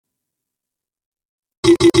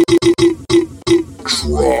Drop.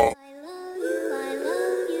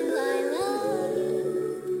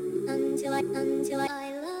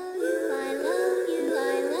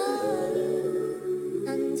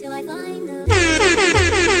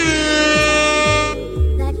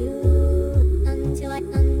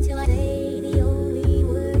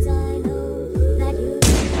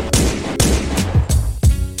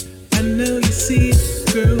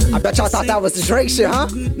 I bet y'all thought that was the Drake shit, huh?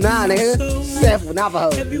 Nah, nigga. Steph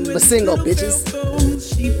Navajo. The single, bitches.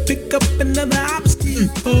 She pick up another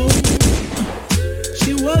obstacle.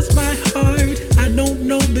 She was my heart. I don't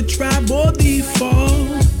know the tribe or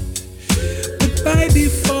default. But by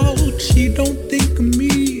default, she don't think of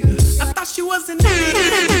me. I thought she was an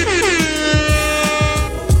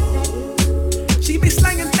She be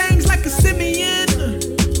slanging things like a simian.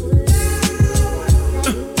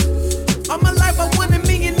 All my life I wanted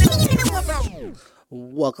me and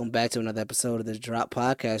Welcome back to another episode of the Drop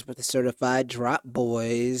Podcast with the certified Drop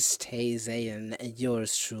Boys, Tay Zay, and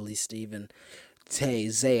yours truly, Steven. Tay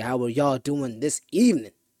Zay, how are y'all doing this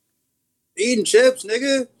evening? Eating chips,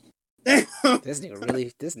 nigga. Damn. This nigga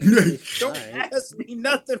really. Don't ask me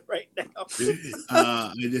nothing right now.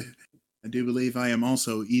 I do believe I am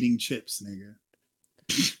also eating chips, nigga.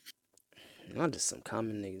 Y'all just some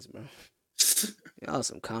common niggas, bro. Y'all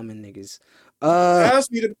some common niggas.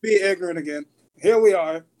 Ask me to be ignorant again. Here we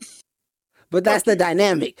are. But that's the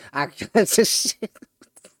dynamic. That's just shit.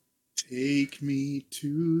 Take me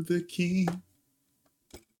to the king.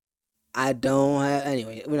 I don't have.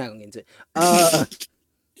 Anyway, we're not gonna get into it.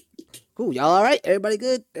 Cool. Y'all all right? Everybody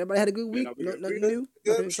good? Everybody had a good week? Nothing new?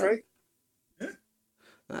 Good, straight.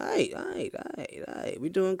 All right. We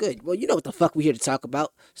doing good. Well, you know what the fuck we here to talk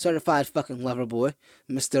about. Certified fucking lover boy,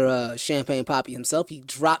 Mr. Champagne Poppy himself. He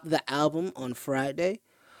dropped the album on Friday.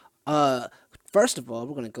 First of all,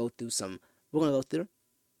 we're gonna go through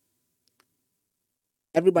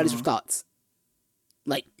everybody's thoughts.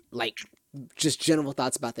 Like just general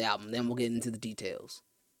thoughts about the album. Then we'll get into the details.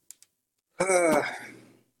 I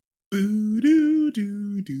mean,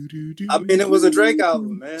 it was a Drake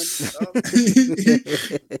album, man.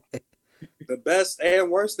 The best and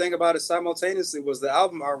worst thing about it simultaneously was the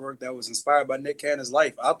album artwork that was inspired by Nick Cannon's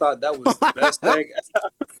life. I thought that was the best thing.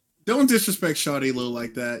 Don't disrespect Shawty Lil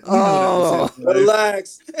like that. You Oh, know that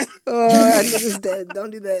Relax. that nigga's dead.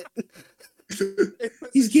 Don't do that.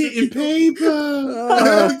 He's getting paper.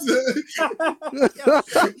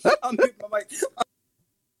 I'll mute my mic.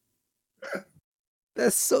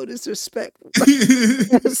 That's so disrespectful.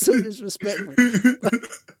 That's so disrespectful.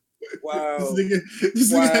 Wow.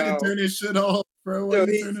 This nigga had to turn his shit off, bro. Why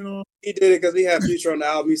you turn it off? He did it because he had Future on the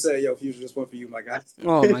album. He said, "Yo, Future, just one for you, my guy."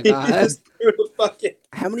 Oh my god. Yes, fucking.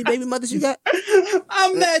 How many baby mothers you got?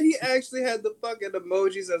 I'm mad he actually had the fucking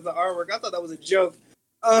emojis as the artwork. I thought that was a joke.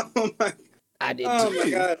 Oh my. I did too. Oh my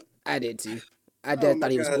god. I did too. I did thought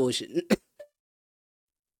he was bullshitting.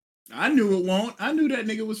 I knew it won't. I knew that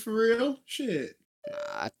nigga was for real. Shit.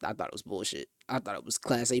 Nah, I thought it was bullshit. I thought it was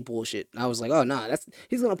class A bullshit. I was like, oh nah,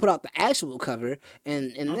 he's gonna put out the actual cover,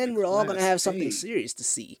 and then we're all gonna have something serious to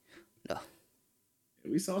see. No,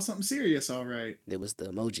 we saw something serious, all right. it was the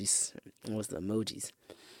emojis.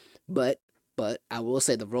 But I will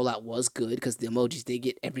say the rollout was good because the emojis did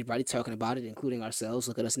get everybody talking about it, including ourselves.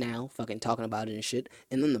 Look at us now, fucking talking about it and shit.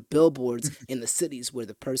 And then the billboards in the cities where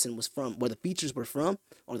the person was from, where the features were from,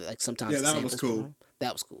 or like sometimes Yeah, that was cool.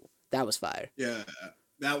 That was cool. That was fire. Yeah,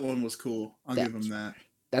 that one was cool. I'll give him that.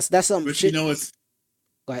 That's something. But shit. you know it's.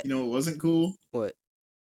 Go ahead. You know it wasn't cool. What?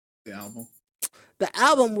 The album. The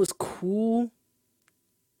album was cool,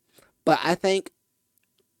 but I think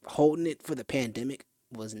holding it for the pandemic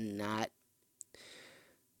was not.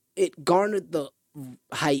 It garnered the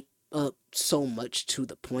hype up so much to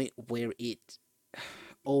the point where it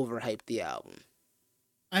overhyped the album.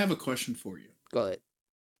 I have a question for you. Go ahead.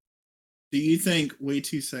 Do you think Way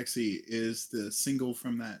Too Sexy is the single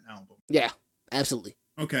from that album? Yeah, absolutely.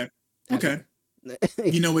 Okay.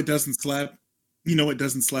 You know it doesn't slap? You know it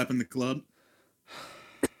doesn't slap in the club?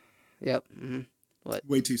 Yep. Mm-hmm. What?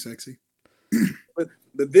 Way Too Sexy. But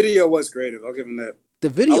the video was creative. I'll give him that. The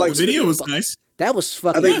video, like the video was nice. That was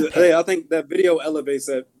fucking. I think that video elevates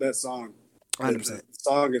that song. 100%. The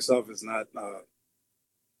song itself is not.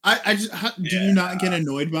 Do you not get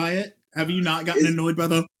annoyed by it? Have you not gotten annoyed by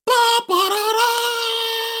the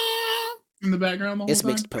in the background the whole It's time?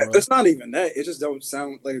 mixed power. It's not even that. It just don't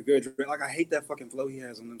sound like a good Drake. Like I hate that fucking flow he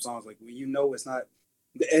has on them songs. Like when you know it's not.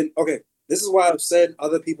 And okay, this is why I've said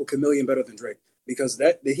other people chameleon better than Drake because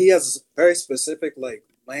that he has a very specific like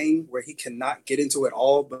lane where he cannot get into it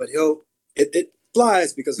all, but it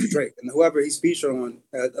flies because of Drake and whoever he's featured on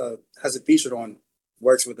has it featured on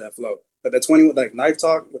works with that flow. But the 21, like Knife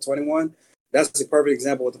Talk with 21, that's a perfect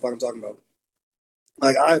example of what the fuck I'm talking about.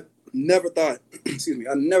 Like I never thought, excuse me,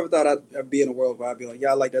 I never thought I'd be in a world where I'd be like,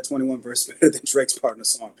 yeah, I like that 21 verse better than Drake's part in the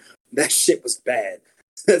song. That shit was bad.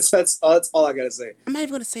 That's all I gotta say. I'm not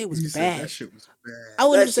even gonna say it was You said bad. that shit was bad. I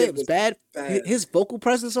wouldn't That even say shit it was was bad. bad. His vocal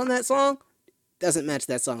presence on that song doesn't match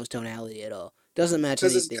that song's tonality at all. Doesn't match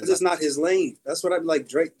Because anything. it's not his lane. That's what I'm like.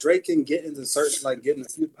 Drake can get into certain, like, get in a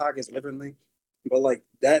few pockets differently, but like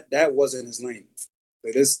that wasn't his lane.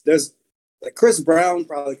 Like there's like Chris Brown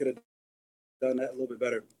probably could have done that a little bit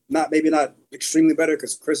better. Maybe not extremely better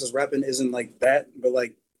because Chris's rapping isn't like that, but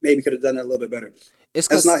like maybe could have done that a little bit better.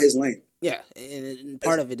 That's not his lane. Yeah, and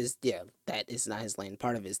part of it is that is not his lane.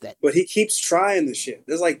 Part of it is that. But he keeps trying the shit.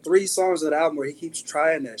 There's like 3 songs of the album where he keeps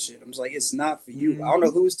trying that shit. I'm just like, it's not for you. Mm-hmm. I don't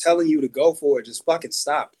know who's telling you to go for it. Just fucking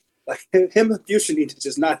stop. Like him and Future need to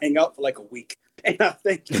just not hang out for like a week. And I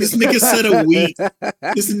think This nigga said a week.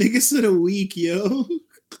 This nigga said a week, yo.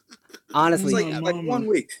 Honestly, it's like 1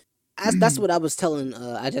 week. that's what I was telling.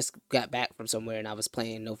 I just got back from somewhere and I was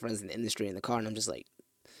playing No Friends in the Industry in the car, and I'm just like,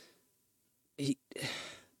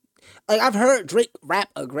 like I've heard Drake rap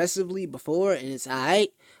aggressively before, and it's alright,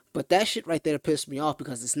 but that shit right there pissed me off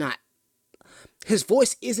because it's not. His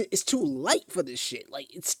voice isn't. It's too light for this shit.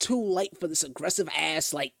 Like it's too light for this aggressive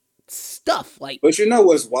ass like stuff. Like, But you know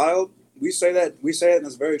what's wild? We say it, and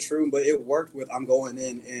it's very true. But it worked with "I'm Going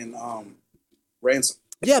In" and Ransom.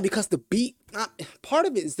 yeah, because the beat. Part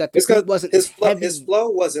of it is that the It's because beat wasn't his heavy. his flow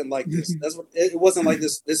wasn't like this. That's what it wasn't like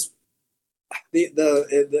this. It's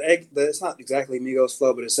not exactly Migos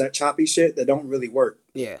flow, but it's that choppy shit that don't really work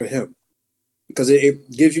Yeah, for him because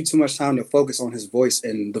it gives you too much time to focus on his voice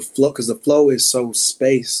and the flow, because the flow is so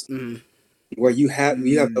spaced where you have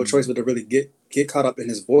no choice but to really get caught up in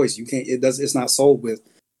his voice. You can't. It's not sold with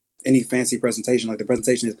any fancy presentation. Like the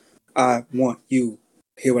presentation is, I want you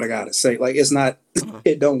hear what I gotta say. Like it's not.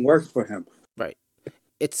 It don't work for him. right.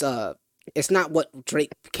 It's not what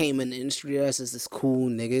Drake came in the industry as this cool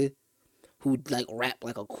nigga who like rap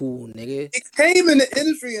like a cool nigga. He came in the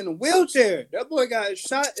industry in a wheelchair. That boy got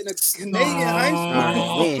shot in a Canadian high school.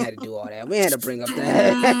 Alright, we ain't had to do all that. We ain't had to bring up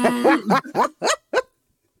that.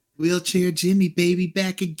 Wheelchair Jimmy, baby,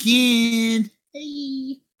 back again.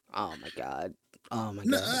 Hey. Oh my god.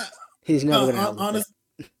 Nah, He's never gonna have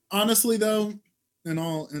honestly though, in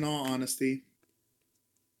all honesty,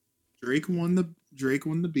 Drake won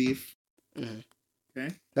the beef. Mhm.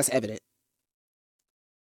 Okay. That's evident.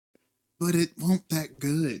 But it won't that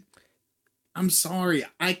good. I'm sorry.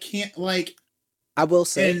 I can't like I will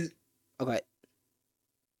say. and Okay.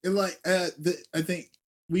 I think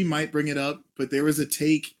we might bring it up, but there was a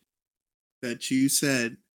take that you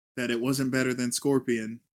said that it wasn't better than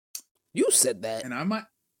Scorpion. You said that. And I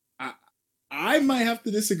might have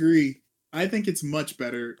to disagree. I think it's much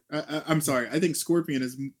better. I'm sorry. I think Scorpion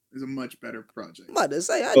is a much better project. I'm about to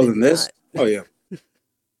say I Other did than this, not. oh yeah.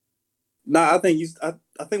 Nah, I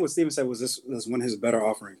think what Steven said was one of his better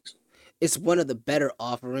offerings. It's one of the better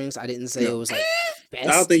offerings. I didn't say it was like best.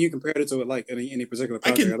 I don't think you compared it to it like any particular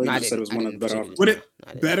project. I think No, you said it was one of the better particularly.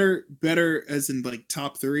 offerings. Would it better as in like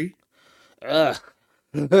top 3? Ugh.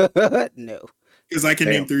 No. Because I can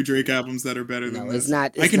Damn. name 3 Drake albums that are better than No, this. it's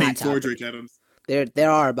not. I It's can not name 4 top Drake three. albums.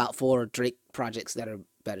 There are about 4 Drake projects that are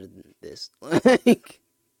better than this. Like,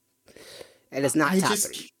 and it's not I top just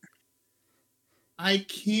 3. I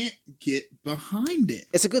can't get behind it.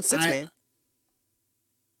 It's a good 6, man.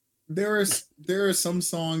 There are some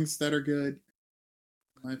songs that are good,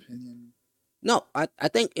 in my opinion. No, I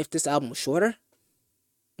think if this album was shorter,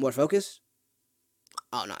 more focused,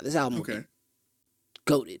 oh no, this album would be Okay.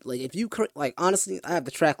 goated. Like if you like honestly, I have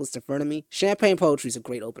the track list in front of me. Champagne Poetry is a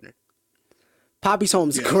great opener. Poppy's Home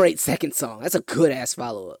is a Yeah. great second song. That's a good ass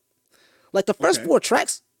follow up. Like the first Okay. 4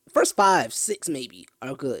 tracks, first 5, 6 maybe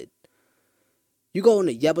are good. You go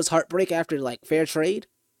into Yebba's Heartbreak after like Fair Trade,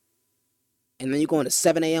 and then you go into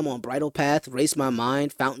 7 a.m. on Bridal Path, Race My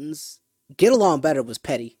Mind, Fountains. Get Along Better was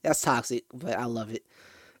petty. That's toxic, but I love it.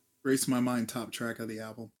 Race My Mind, top track of the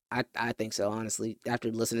album. I think so, honestly.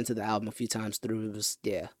 After listening to the album a few times through, it was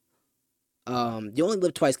yeah. You Only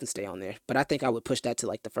Live Twice can stay on there, but I think I would push that to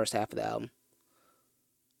like the first half of the album.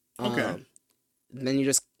 Okay. Then you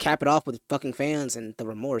just cap it off with Fucking Fans and The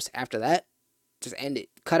Remorse. After that, just end it.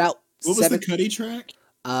 Cut out. What was the Cuddy track?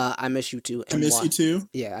 I Miss You Too. I Miss You Too.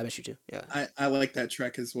 Yeah, I Miss You Too. Yeah. I like that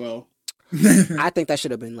track as well. I think that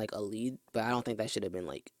should have been like a lead, but I don't think that should have been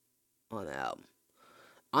like on the album.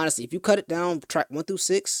 Honestly, if you cut it down, track 1 through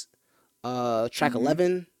 6, track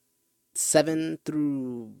 11, 7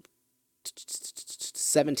 through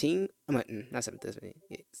 17. I'm like, not 7 through 17.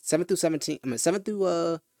 Yeah, 7 through 17. 7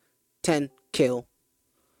 through 10, Kill.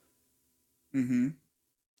 Mm-hmm.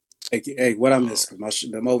 Hey, what I missed? Cause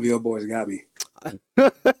the Mobile boys got me.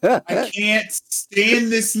 I can't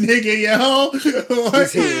stand this nigga, yo. He's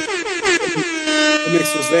here. The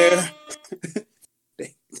mix was there.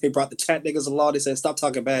 they brought the chat niggas along. They said stop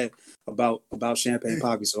talking bad about Champagne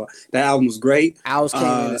Poppy. So that album was great. Owls came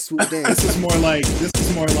in and swooped in. This is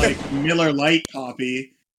more like Miller Lite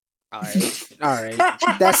Poppy. All right.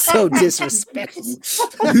 That's so disrespectful.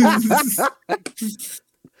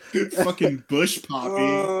 Fucking Bush Poppy.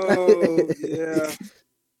 Oh yeah.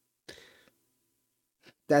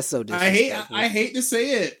 That's so disrespectful. I hate to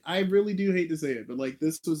say it. I really do hate to say it, but like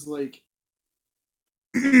this was like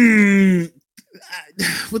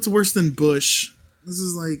what's worse than Bush? This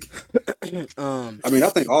is like I mean, I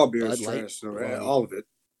think all beer is Bud Light. trash. So all of it.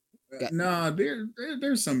 nah,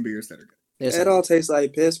 there's some beers that are good. It all tastes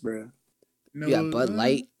like piss, bro. No, You got Bud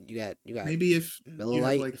Light. You got maybe if Miller you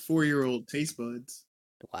have Lite. like 4-year-old taste buds.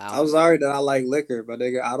 Wow. I'm sorry that I like liquor, but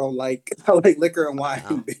nigga, I like liquor and wine.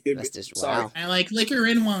 Wow. Baby. That's just Sorry. wow. I like liquor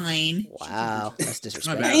and wine. Wow. That's My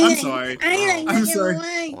disrespectful. bad. I'm sorry. Wow. I'm sorry.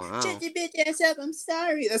 Wow. Shut your bitch ass up. I'm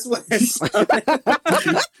sorry. That's what.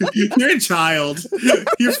 You're a child.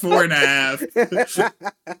 You're 4.5.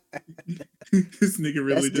 This nigga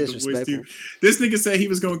really That's did the voice too. disrespectful. This nigga said he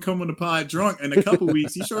was gonna come on the pod drunk in a couple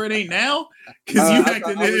weeks. You sure it ain't now? Because you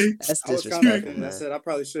acting. That's I was disrespectful, contacting him. I man. said I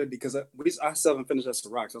probably should because I still haven't finished that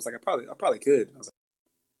rock. So I was like, I probably could. I was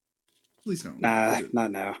Please don't. like, nah,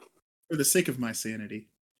 not now. For the sake of my sanity.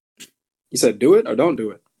 You said do it or don't do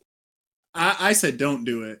it. I said don't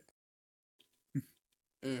do it.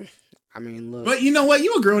 I mean, look. But you know what?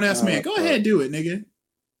 You a grown ass man. Go fuck. ahead, do it, nigga.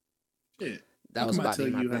 Shit. That How was come I about to tell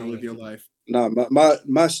be my you how to thing. live your life. No,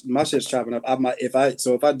 my shit's chopping up. If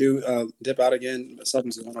I do dip out again,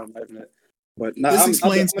 something's going on my internet. But no, This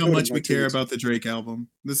explains I'm how doing it much in we like 2 care weeks. about the Drake album.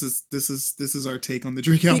 This is our take on the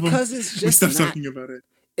Drake album. Because it's we just stopped not. talking about it.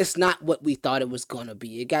 It's not what we thought it was gonna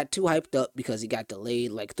be. It got too hyped up because it got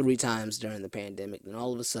delayed like 3 times during the pandemic, and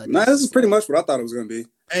all of a sudden, Nah, it's this is just pretty like, much what I thought it was gonna be.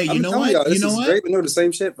 Hey, I'm you know telling what? y'all, this You know is what? Drake been doing the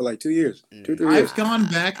same shit for like 2 years, 2-3 years. I've gone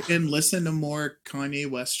back and listened to more Kanye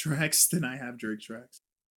West tracks than I have Drake tracks.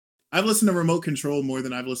 I've listened to Remote Control more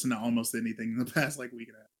than I've listened to almost anything in the past like week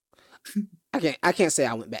and a half. I can't say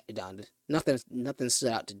I went back to Donda. Nothing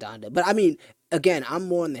stood out to Donda. But I mean, again, I'm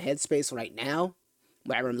more in the headspace right now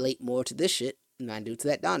where I relate more to this shit than I do to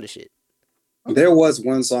that Donda shit. There was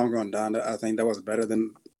one song on Donda I think that was better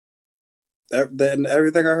than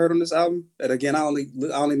everything I heard on this album. And again, I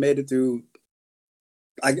only made it through.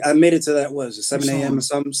 I made it to that was it 7 a.m. or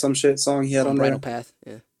some shit song he had on there. Bridal Path.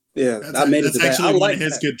 Yeah. Yeah, I made it to that. Actually I one like of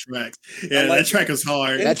his that. good tracks. Yeah, like that track that. was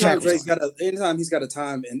hard. That track was Anytime he's got a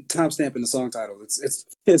timestamp in the song title, it's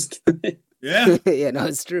Yeah. Yeah, no,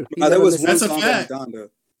 it's true. there was one That's a song on fact. Donda,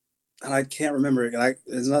 and I can't remember it.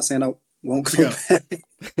 It's not saying I won't Go. come back.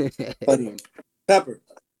 But Pepper.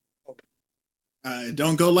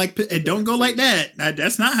 Don't go like that.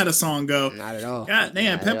 That's not how the song go. Not at all. God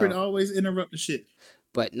damn, Not at Pepper all. always interrupt the shit.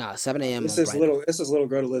 But nah, 7 a.m. It's on this Bridal. little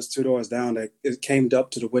girl that lives 2 doors down that it came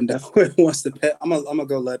up to the window and wants to pet. I'm gonna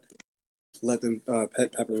go let them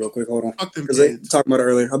pet Pepper real quick. Hold on, Fuck them because they kids. talked about it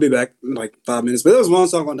earlier. I'll be back in like 5 minutes. But there was one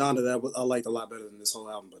song on Donda that I liked a lot better than this whole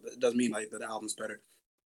album. But it doesn't mean like that the album's better.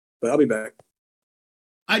 But I'll be back.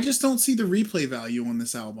 I just don't see the replay value on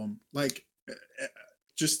this album. Like,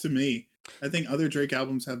 just to me, I think other Drake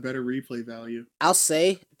albums have better replay value. I'll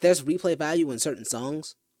say there's replay value in certain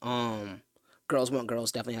songs. Girls Want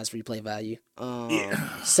Girls definitely has replay value.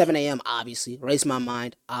 Yeah. 7 a.m. obviously. Race My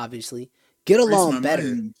Mind obviously. Get Raise Along My Better.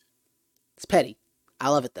 Mind. It's petty. I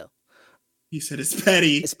love it though. He said it's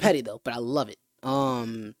petty. It's petty though, but I love it.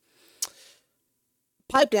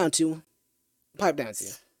 Pipe Down 2.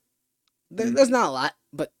 There's not a lot,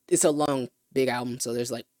 but it's a long, big album, so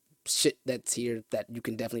there's like shit that's here that you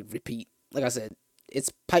can definitely repeat. Like I said,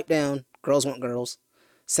 it's Pipe Down, Girls Want Girls,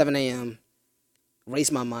 7 a.m.,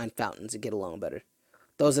 Race My Mind, Fountains, and Get Along Better.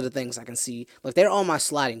 Those are the things I can see. Like, they're on my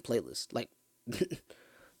sliding playlist. Like,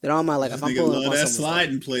 they're on my, like, if I'm Nigga pulling love up on that someone's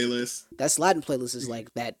sliding playlist. that sliding playlist is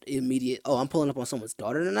like that immediate, oh, I'm pulling up on someone's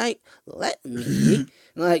daughter tonight. Let me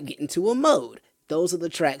like get into a mode. Those are the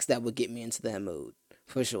tracks that would get me into that mode.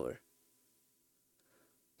 For sure.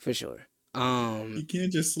 You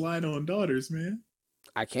can't just slide on daughters, man.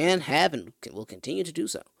 I can have and will continue to do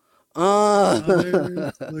so.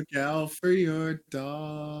 Daughters, look out for your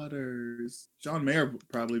daughters. John Mayer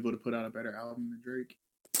probably would have put out a better album than Drake.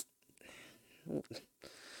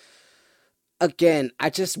 Again, I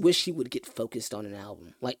just wish he would get focused on an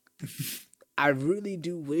album. Like, I really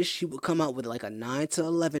do wish he would come out with like a 9 to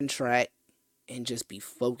 11 track and just be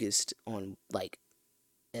focused on like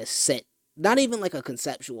a set not even like a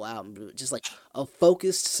conceptual album, but just like a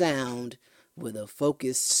focused sound with a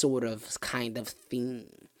focused sort of kind of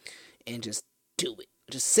theme, and just do it.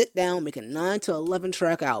 Just sit down, make a 9 to 11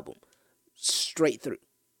 track album, straight through.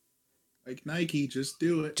 Like Nike, just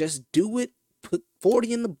do it. Just do it. Put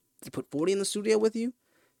 40 in the studio with you.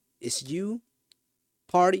 It's you,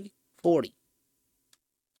 party, 40.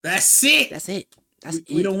 That's it. That's it. That's it.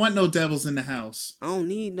 We don't want no devils in the house. I don't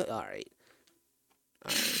need no. All right.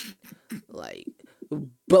 Like,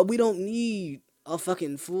 but we don't need a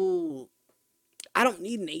fucking full. I don't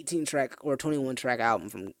need an 18 track or a 21 track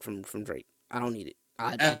album from Drake. I don't need it.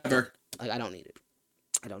 Ever. I don't need it.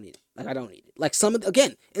 I don't need it. Like some of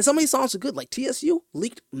these songs are good. Like TSU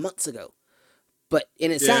leaked months ago, but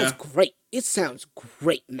it sounds great. It sounds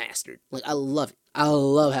great mastered. Like I love it. I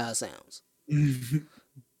love how it sounds.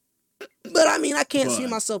 But I mean, I can't see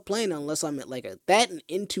myself playing unless I'm at like that and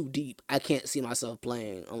In Too Deep. I can't see myself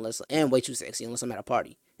playing and Way Too Sexy unless I'm at a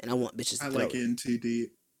party and I want bitches to I throw like it. In Too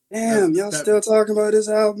Deep. Damn, y'all still talking about this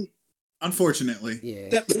album? Unfortunately. Yeah.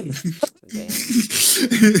 Damn,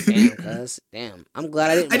 cuz. Damn. I'm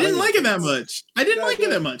glad I didn't. I didn't like it that much.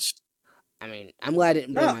 I mean, I'm glad I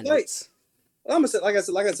didn't bring my notes. I'm gonna say, like I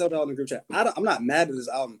said in the group chat, I'm not mad at this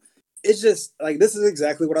album. It's just like this is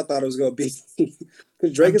exactly what I thought it was gonna be.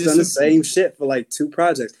 Because Drake has done the same shit for like 2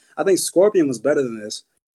 projects. I think Scorpion was better than this.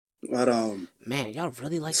 But man, y'all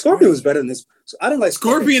really like Scorpion was better than this. So I didn't like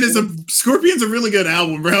Scorpion's a really good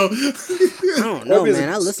album, bro. I don't know, man.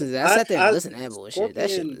 I listened to that. I sat there and listened to that bullshit. That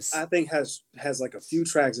shit was... I think has like a few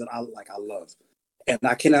tracks that I love. And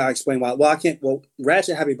I cannot explain why. Well, I can't. Well,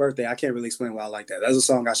 Ratchet Happy Birthday, I can't really explain why I like that. That's a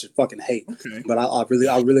song I should fucking hate. Okay. But I really,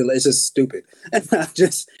 it's just stupid. And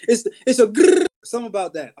it's a grrr, something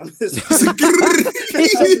about that. I'm just,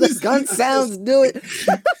 the gun sounds do it.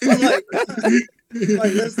 I'm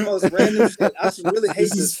like that's the most random shit. I should really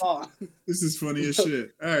hate this song. This is funny as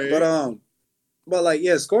shit. All right. But like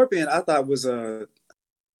yeah, Scorpion I thought was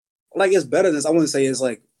like it's better than this. I wouldn't say it's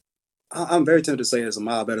like I'm very tempted to say it's a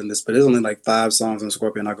mile better than this, but there's only like 5 songs on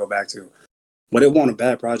Scorpion I go back to. But it wasn't a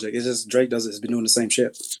bad project. It's just Drake has been doing the same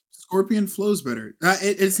shit. Scorpion flows better.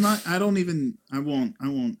 It's not. I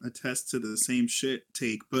won't attest to the same shit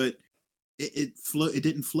take, but it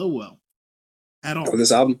didn't flow well at all. Oh,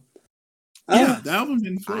 this album. Yeah, the album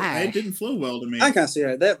didn't flow. It didn't flow well to me. I can't see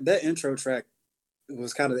that intro track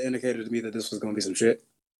was kind of the indicator to me that this was going to be some shit.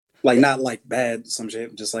 Like not like bad some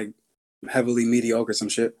shit, just like heavily mediocre some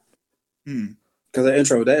shit. Because that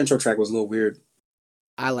intro track was a little weird.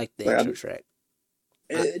 I like the intro track.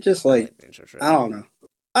 It just like the intro track. I don't know.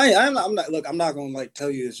 I'm not. Look, I'm not gonna like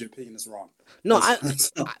tell you that your opinion is wrong. No,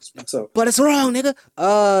 but it's wrong, nigga.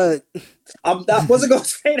 I wasn't gonna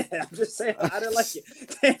say that. I'm just saying I didn't like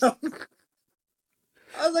it. Damn.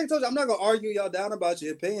 I was like, told you, I'm not gonna argue y'all down about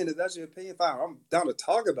your opinion. If that's your opinion, fine. I'm down to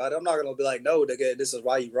talk about it. I'm not gonna be like, no, nigga, this is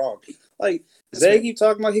why you wrong. Like Zay keep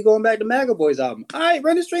talking about he going back to Maga Boys album. All right,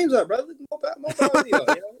 run the streams up, brother. More power to you.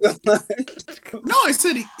 No, I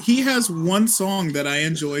said he has one song that I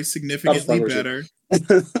enjoy significantly better.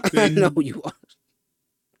 I know you are.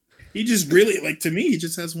 He just really to me. He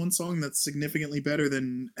just has one song that's significantly better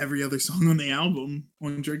than every other song on the album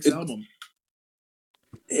on Drake's album.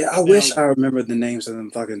 Yeah, I wish I remembered the names of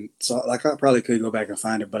them fucking songs. Like I probably could go back and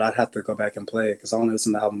find it, but I'd have to go back and play it because I only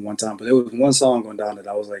listened to the album one time. But there was one song going down that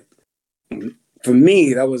I was like, for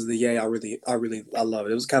me, that was the Yay. I love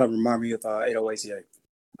it. It was kind of remind me of 808's Yay.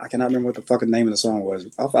 I cannot remember what the fucking name of the song was.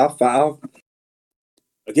 I'll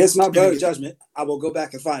against my better judgment, I will go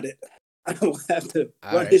back and find it. I will have to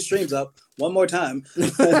run his streams up one more time.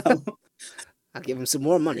 I'll give him some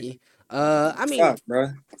more money. I mean, fuck,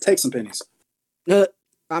 bro, take some pennies.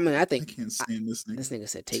 I mean, I think I can't stand this nigga. This nigga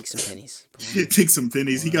said take some pennies. Take some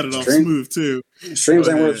pennies. He got it all smooth too. Streams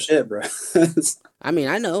ain't worth shit, bro. I mean,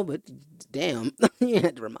 I know, but damn, you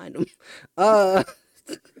had to remind him.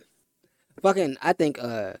 Fucking, I think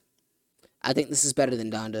this is better than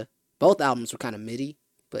Donda. Both albums were kind of midi,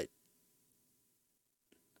 but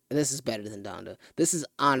this is better than Donda. This is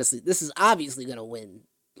obviously gonna win.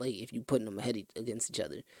 Like if you putting them against each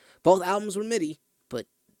other, both albums were midi, but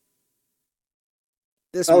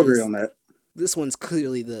I'll agree on that. This one's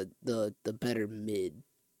clearly the better mid.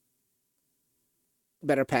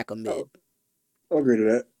 Better pack of mid. I'll agree to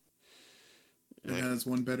that. It has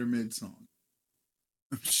one better mid song.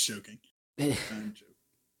 I'm just joking. I'm joking.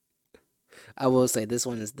 I will say this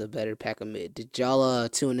one is the better pack of mid. Did y'all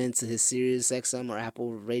tune into his Sirius XM or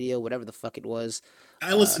Apple Radio, whatever the fuck it was?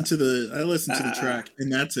 I listened to the track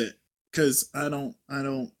and that's it. Cause I don't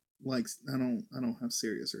have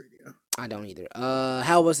Sirius Radio. I don't either.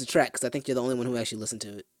 How was the track? Because I think you're the only one who actually listened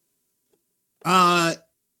to it.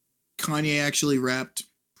 Kanye actually rapped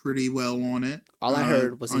pretty well on it. All I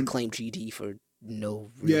heard was he claimed GD for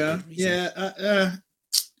no real good reason.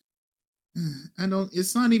 I don't.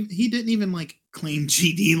 It's not even. He didn't even like claim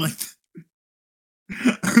GD like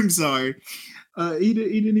that. I'm sorry. He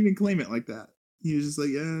didn't even claim it like that. He was just like,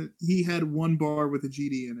 he had one bar with a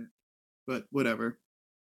GD in it, but whatever.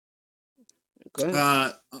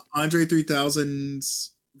 Okay. Andre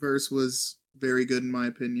 3000's verse was very good in my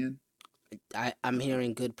opinion. I'm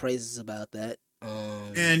hearing good praises about that.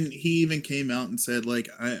 And he even came out and said, like,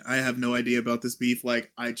 I have no idea about this beef.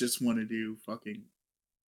 Like, I just want to do fucking.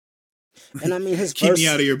 And I mean, his keep verse, me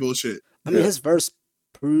out of your bullshit. I mean, his verse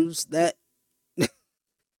proves that.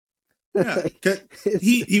 Yeah,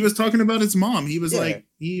 he was talking about his mom. He was Yeah. like,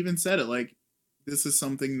 he even said it like, this is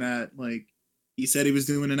something that like he said he was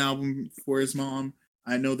doing an album for his mom.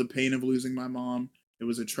 I know the pain of losing my mom. It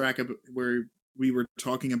was a track where we were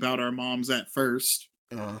talking about our moms at first,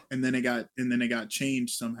 and then it got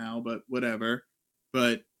changed somehow. But whatever.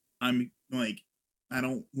 But I'm like, I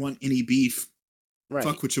don't want any beef. Right.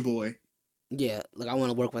 Fuck with your boy. Yeah, like I want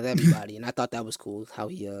to work with everybody, and I thought that was cool how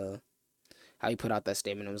he put out that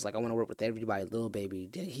statement. It was like, I want to work with everybody, Lil Baby.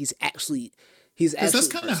 He's actually that's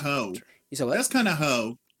kind of hoe. You said what? That's kind of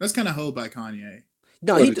hoe. That's kind of hoe by Kanye.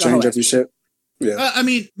 No, What, he to change up your shit. Yeah. I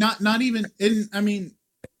mean, not even.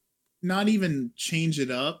 Not even change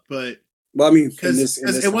it up, but Well, I mean, because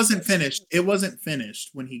it wasn't finished. It wasn't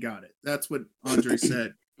finished when he got it. That's what Andre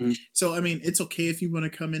said. So I mean, it's okay if you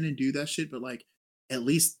want to come in and do that shit, but like, at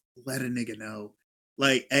least let a nigga know,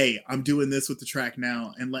 like, hey, I'm doing this with the track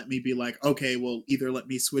now, and let me be like, okay, well, either let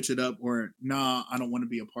me switch it up or nah, I don't want to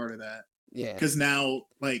be a part of that. Yeah. Because now,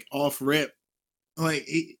 like, off rip, like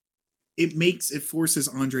it forces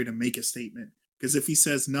Andre to make a statement. Because if he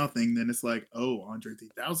says nothing, then it's like, oh, Andre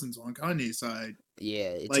 3000's on Kanye's side.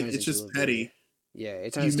 Yeah, it's just petty. Yeah,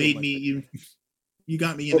 it turns. You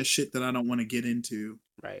got me into shit that I don't want to get into.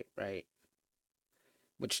 Right.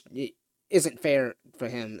 Which isn't fair for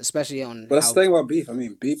him, especially on. But that's the thing about beef. I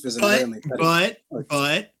mean, beef is inherently petty.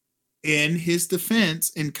 But in his defense,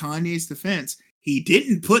 in Kanye's defense, he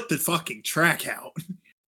didn't put the fucking track out.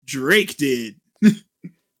 Drake did.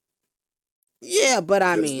 Yeah, but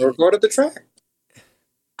I mean, recorded the track.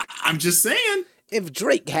 I'm just saying. If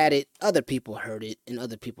Drake had it, other people heard it, and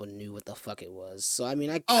other people knew what the fuck it was. So I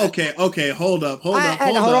mean, okay, hold up. Hold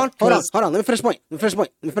on. Let me finish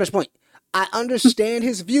point. I understand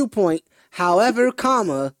his viewpoint. However,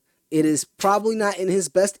 it is probably not in his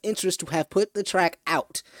best interest to have put the track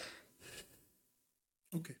out.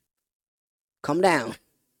 Okay. Come down.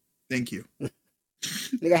 Thank you.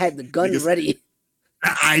 Nigga had the gun ready.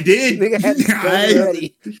 I did. Nigga had the gun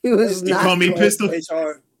ready. He was not. Call me Pistol.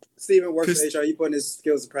 HR. Steven works for HR. You putting his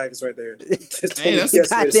skills to practice right there. Hey, that's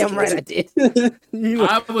goddamn right I did.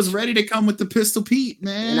 I was ready to come with the Pistol Pete,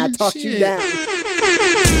 man. And I talked you down.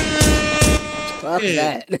 Fuck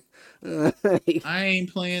that. I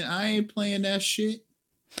ain't playing that shit.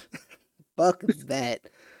 Fuck that.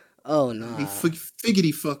 Oh no.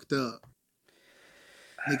 Figgity fucked up.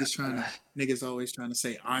 Niggas always trying to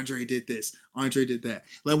say Andre did this, Andre did that.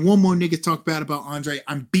 Let one more nigga talk bad about Andre,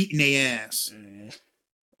 I'm beating their ass.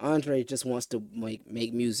 Andre just wants to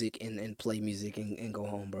make music and play music and go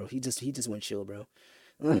home, bro. He just went chill, bro.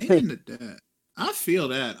 I feel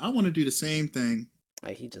that. I want to do the same thing.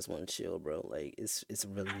 Like, he just want to chill, bro. Like, it's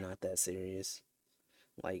really not that serious.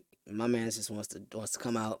 Like, my man just wants to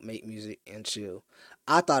come out, make music, and chill.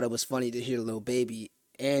 I thought it was funny to hear Lil Baby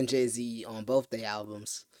and Jay-Z on both their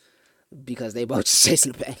albums because they both just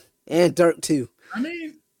chasing the bag. And Dirk, too.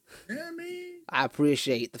 I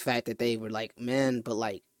appreciate the fact that they were like, man, but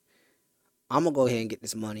like, I'm gonna go ahead and get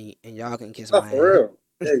this money, and y'all can kiss my ass. For real.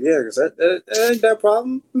 Yeah, because that ain't that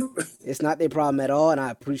problem. It's not their problem at all, and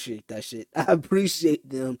I appreciate that shit. I appreciate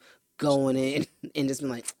them going in and just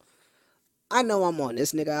being like, I know I'm on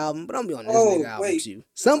this nigga album, but I'm gonna be on this nigga album too.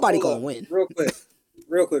 Somebody gonna win.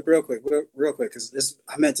 Real quick, because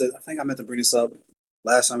I think I meant to bring this up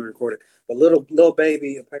last time we recorded. But Lil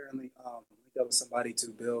Baby apparently linked up with somebody to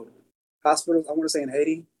build hospitals, I want to say in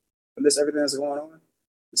Haiti, amidst everything that's going on.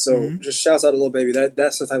 So just shouts out to Lil Baby.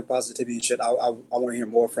 That's the type of positivity and shit I want to hear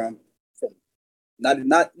more from not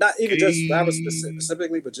even just rappers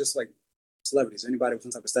specifically, but just like celebrities, anybody with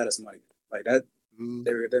some type of status in like that.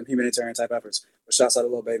 They're humanitarian type efforts. But shouts out to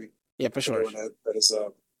Lil Baby. Yeah, for sure. That is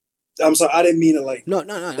I'm sorry, I didn't mean to like. No.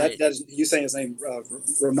 That is, you saying his name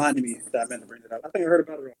reminded me that I meant to bring it up. I think I heard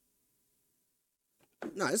about it.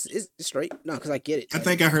 No, it's straight. No, because I get it. I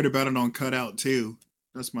think I heard about it on Cutout too.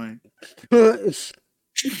 That's my.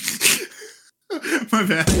 My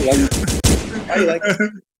bad. How you like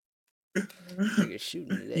it? Nigga shooting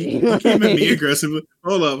today. You came at me aggressively.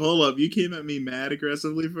 Hold up. You came at me mad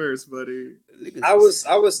aggressively first, buddy. I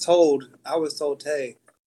was told, Tay,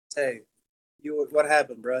 what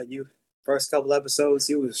happened, bro? You first couple episodes,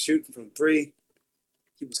 you was shooting from 3.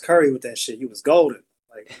 He was Curry with that shit. He was golden.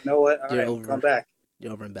 Like, you know what? All right, come back.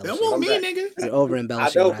 You're over That embellishing. won't me, back. nigga. You're over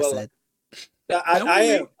embellishing what I said. I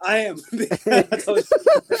am. I told you,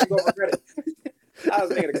 you're gonna regret it. I was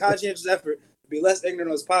making a conscientious effort to be less ignorant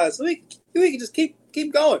on this pod, so we can just keep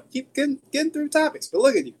going, keep getting through topics. But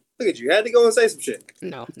look at you. You had to go and say some shit.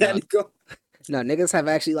 No. Had to go. No, niggas have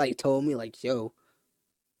actually like told me like, yo,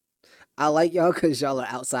 I like y'all because y'all are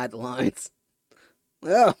outside the lines.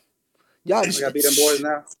 Well, y'all We gotta be them boys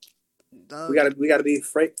now. We gotta be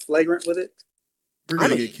flagrant with it. We're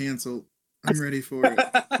gonna get canceled. I'm ready for it.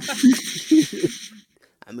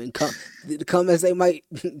 I mean, come as they might,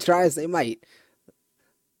 try as they might.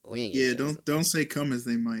 We ain't Yeah, don't say come as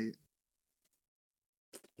they might.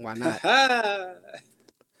 Why not?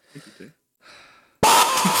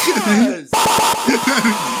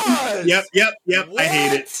 Yep. I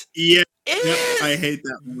hate it. Yep, I hate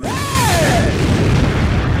that one.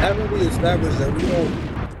 Haven't we established that we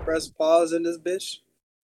don't press pause in this bitch?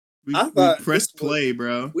 We thought pressed play,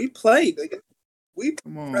 bro. We played. Nigga. We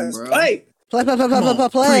Come on, pressed bro. play.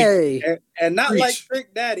 Play. And not Preach. like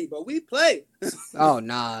Trick Daddy, but we play. Oh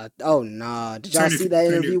nah. Did y'all see that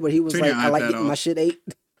turn interview your- where he was turn like, your I like iPad getting my off. shit ate?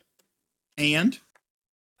 And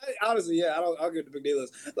Honestly, yeah, I'll give the big deal.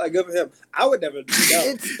 Like, good for him. I would never do that.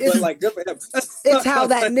 It's- But like, good for him. It's how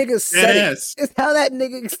that nigga said it. Deadass. It's how that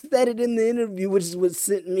nigga said it in the interview, which is what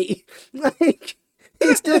sent me. Like,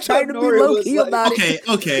 he's still trying to be Nori low was key like- about it.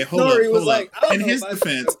 Okay, hold Nori up. was like, I don't In know his if I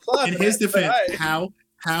defense, should apply for that, but all right.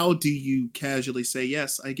 how do you casually say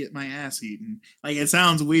yes? I get my ass eaten. Like it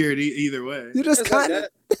sounds weird either way. You just Just like kind of.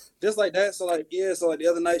 that. Just like that. So like, yeah. So like the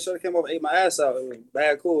other night, Shorty came over, ate my ass out. It was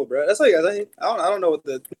bad, cool, bro. That's all you guys. I don't know what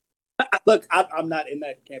the. Look, I'm not in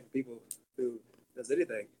that camp of people who does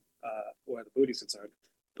anything where the booty's concerned.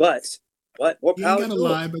 But what You ain't power gotta to it?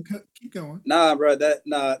 lie, but keep going. Nah, bro.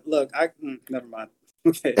 Look, never mind.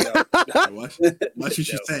 Okay, no, Watch what you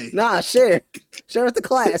say. Nah, share with the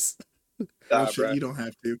class. nah, Shit, bro. you don't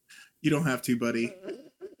have to. You don't have to, buddy.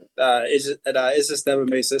 It's just never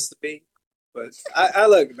made sense to me. But I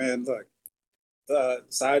look, man, look.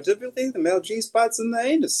 Scientifically, the male G spot's in the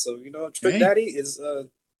anus, so Trick Hey. Daddy is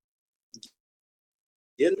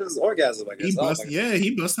getting his orgasm. I guess. He I don't busted. like Yeah,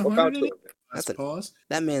 he busted what power hard to in it. it, man. That's That's a- pause.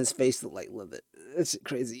 That man's face looked like livid. That's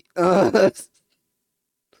crazy.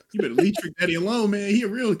 You better leave Trick Daddy alone, man. He a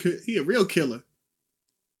real killer.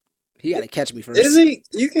 He got to catch me first. Is he?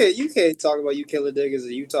 You can't talk about you killing niggas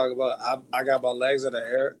and you talk about I got my legs in the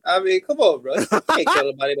air. I mean, come on, bro. You can't kill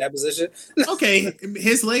anybody in that position. Okay,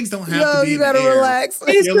 his legs don't have Yo, to be you in the gotta air. relax.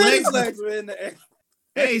 He Your said legs- his legs were in the air.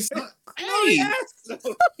 Hey, son, No, he hey, asked,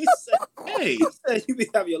 though. He hey. said you be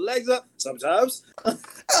having your legs up sometimes.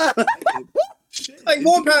 Shit. Like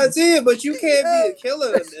more power to you, but you can't be a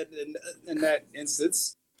killer in that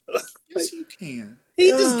instance. Yes, you can. He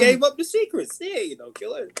just gave up the secrets. He ain't no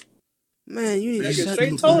killer. Man, you need to Nigga shut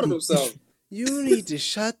straight told him himself. You need to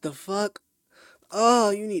shut the fuck. Oh,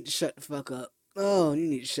 you need to shut the fuck up. Oh, you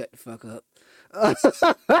need to shut the fuck up.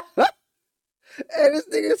 And this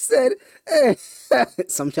nigga said, hey,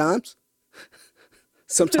 sometimes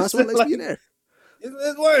my legs be in there.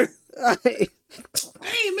 It's word. Hey,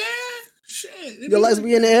 Hey, man. Shit. your legs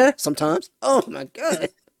be in the air sometimes. Oh my god,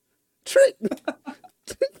 Trick.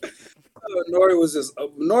 Nori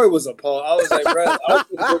was appalled. I was like, bro, I was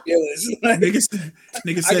ridiculous. Like,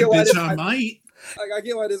 Nigga I said, get why bitch, this- I might. I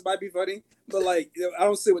get why this might be funny, but like, I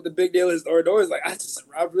don't see what the big deal is. Or Nori's like,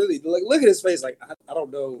 I really like. Look at his face. Like, I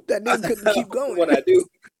don't know. That nigga couldn't keep going. What I do.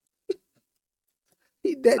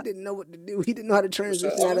 He didn't know what to do. He didn't know how to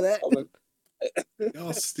transition out of that. I'm like,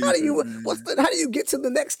 Y'all stupid. How do you man. how do you get to the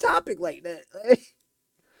next topic like that? Like,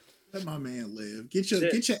 Let my man live. Get your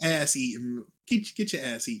Shit. ass eaten. Get your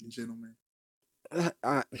ass eaten, gentlemen. no,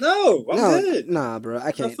 I'm no, good. nah, bro.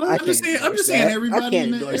 I can't. fine. I I'm can't I'm just endorse saying that. everybody I can't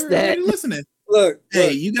in endorse everybody that. listening. Look,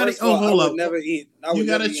 Hey, you gotta- first of all, hold I would up. never eat. I You would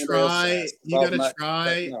gotta never eat Nori's try. ass. You Oh, gotta not-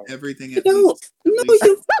 try no. everything You at don't. least. No, least.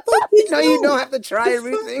 you fucking No, you don't. don't have to try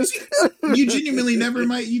everything. You genuinely never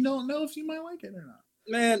might. You don't know if you might like it or not.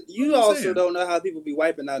 Man, you What I'm also saying. don't know how people be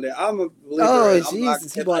wiping out there. I'm a believer. Oh, in- I'm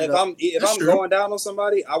Jesus, he if brought it up. if That's I'm true. going down on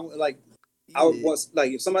somebody, I would like. I would want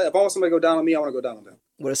like if I want somebody to go down on me, I want to go down on them.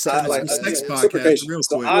 We're a I sex, like sex podcast, reciprocation. real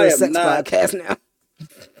So quick. I we're a am sex not. podcast now.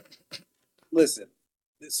 Listen,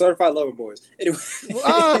 certified lover boys. Anyway,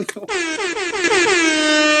 Oh.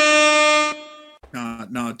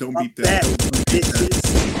 Nah, don't I'm beat that. back, Don't beat that.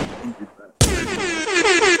 bitches. Don't beat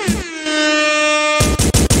that.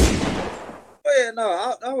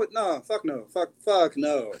 I would no. Fuck no. Fuck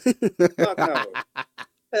no. Fuck no.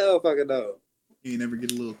 Hell fucking no. You never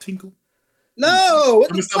get a little tinkle. No.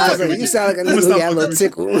 What I'm the gonna stop fuck? fucking with You sound like a I'm nigga gonna who stop got a little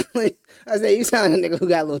fucking with tickle. I said, you sound like a nigga who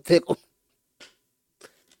got a little tickle.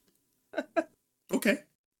 Okay.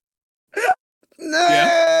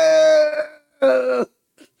 No.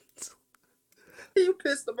 You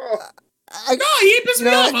pissed them off. No, he ain't pissed me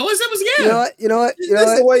off. All I said was You know what? You know what? You know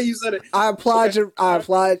That's the what? way you said it. I applaud your. I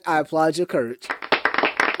applaud your courage.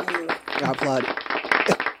 I applaud it.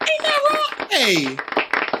 Ain't that wrong? Hey.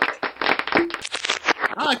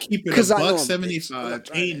 I'll keep it 'Cause a I know buck I'm 75. bitch.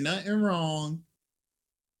 Ain't nothing wrong.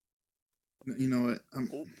 You know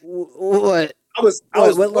what? What? I was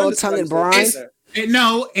What little wondering tongue and somebody brine? said that.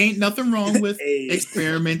 No, ain't nothing wrong with Hey.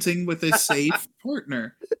 experimenting with a safe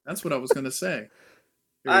partner. That's what I was gonna say.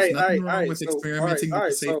 There's Alright, nothing wrong alright, with so, experimenting with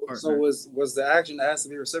a safe partner. So was the action asked to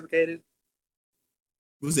be reciprocated?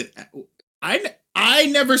 Was it? I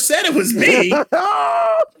never said it was me.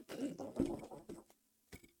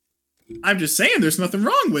 I'm just saying there's nothing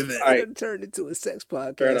wrong with it. All right. It turned into a sex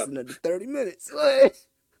Fair podcast enough. in under 30 minutes.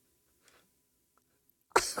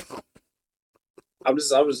 I'm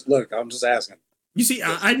just asking. You see,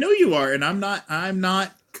 I know you are, and I'm not.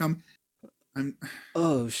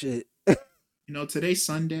 Oh shit. You know, today's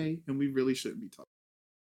Sunday, and we really shouldn't be talking.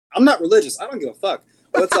 I'm not religious. I don't give a fuck.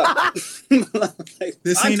 What's up? Like,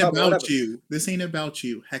 This I'm ain't talking about whatever. you. This ain't about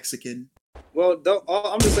you, Hexican. Well,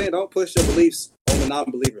 I'm just saying, don't push your beliefs on the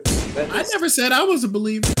non-believers. I never said I was a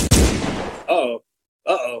believer. Uh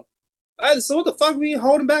oh. So what the fuck we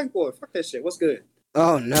holding back for? Fuck that shit. What's good?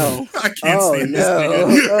 Oh no. I can't Oh stand no.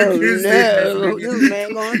 this Oh nigga. no. This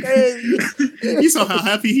man going crazy. You saw how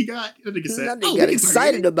happy he got? That nigga said, That "Oh, nigga we got can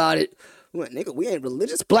excited talk about it. What, nigga, we ain't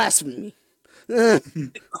religious blasphemy. And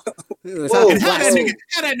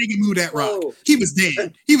how that nigga moved that rock? Whoa. He was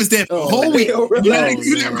dead. He was dead for a Oh, whole week. yo, You let oh, him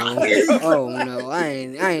do that rock. Oh no, I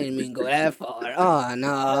ain't mean go that far. Oh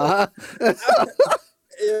no.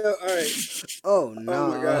 Yeah, all right. Oh no. Oh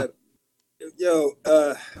my god. Yo,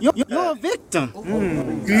 You're a victim.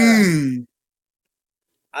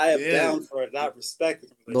 I am Yeah. down for not respecting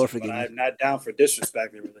Lord religion, forgive but me. I'm not down for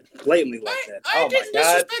disrespecting religion blatantly like that. I Oh my didn't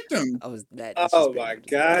god. disrespect him. I was that. Oh my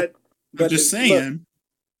god. I'm just saying.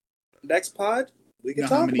 Next pod, we You can know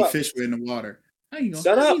how talk many about. fish were in the water? How you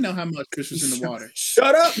Shut how up. you know how much fish was in the water?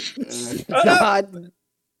 Shut up. Shut up. God.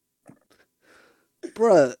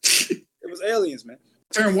 Bruh. It was aliens, man.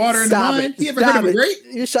 Turn water into Stop wine. it. You ever Stop heard of a it. grape?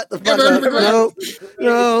 You shut the fuck Ever heard up. of a grape?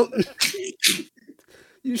 No.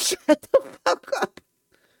 You shut the fuck up.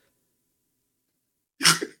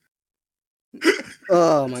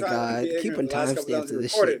 Oh my Trying to god. be ignorant Keeping the last couple timestamps times of we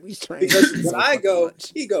this recorded. shit. We trying Because so when I fucking go,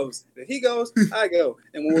 much. he goes. If he goes, I go.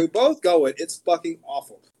 And when we both go, it's fucking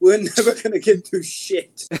awful. We're never gonna get through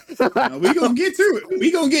shit. No, we gonna get through it.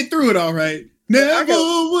 We gonna get through it all right. Never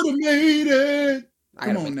would have made it. I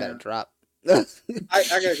gotta Come make on that now. a drop. I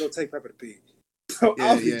gotta go take Pepper to pee. So Yeah,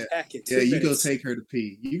 I'll be yeah. back in 2 Yeah, you go minutes. take her to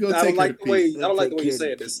pee. You go I take don't her like to the way pee. I don't like the way you Take say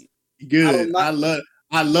care it. to This. pee. Good. not-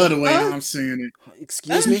 I love the way Huh? I'm saying it.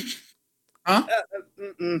 Excuse me? Huh?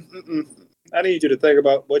 I need you to think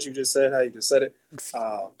about what you just said, how you just said it.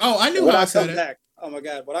 Oh, I knew When how I I said come it. back, oh my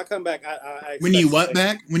god! When I come back, I When you expect what something.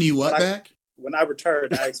 back? When you what When back? When I return,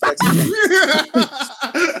 I expect something.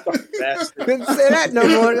 Bastard. Couldn't say that no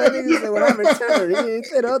more. That nigga said when I return. He didn't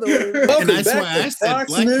say the other way. Welcome And that's back why to I said Fox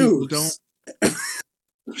black News. people don't.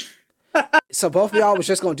 So both of y'all was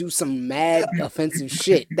just gonna do some mad offensive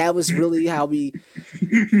shit. That was really how we.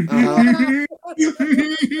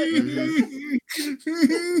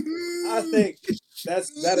 I think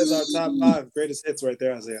that is our top 5 greatest hits right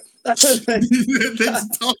there, Isaiah. That's top five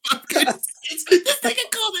greatest hits. This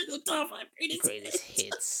nigga called it the top five greatest Greatest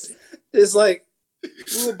hits. hits. It's like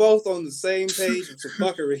we were both on the same page of some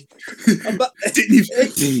fuckery.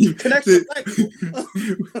 Didn't even Connect to black people.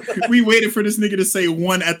 We waited for this nigga to say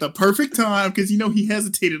one at the perfect time because you know he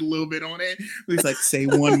hesitated a little bit on it. He's like, "Say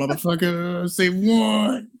one, motherfucker. Say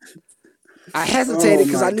one." I hesitated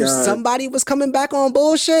because Oh my I knew God. somebody was coming back on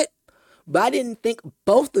bullshit, but I didn't think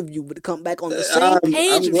both of you would come back on the same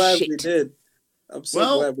page I'm of glad shit. we did. I'm so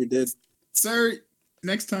Well- glad we did. Sir,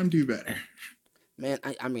 next time do better. Man,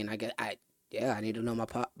 I mean, I need to know my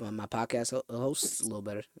podcast hosts a little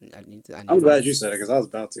better. I need I'm glad you said it because I was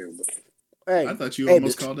about to. But Hey, I thought you hey,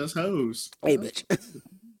 almost bitch. called us hoes. Hey, bitch.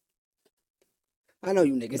 I know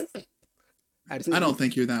you niggas. I don't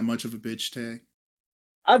think you're that much of a bitch, Tay.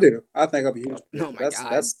 I do. I think I'm a huge. Oh my that's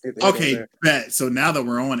God. that's neither here nor Okay, there. bet. So now that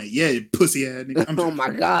we're on it, yeah, you pussy ass nigga. I'm Oh joking. my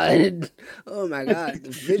god. Oh my god.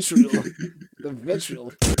 The vitriol. The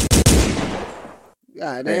vitriol.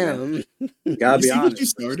 God Hey, damn. Gotta You be see honest. what you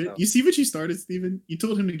started? So. You see what you started, Steven? You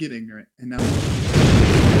told him to get ignorant, and now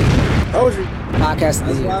Told you. Podcast of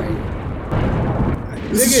the That's year. why Right?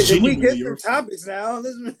 This is Nigga, if we genuinely get your through fault. topics now,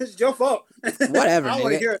 this is your fault. Whatever, I want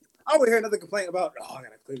nigga. to hear. I want to hear another complaint about. Oh, I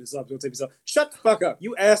gotta clean this up. Don't take this up. Shut the fuck up.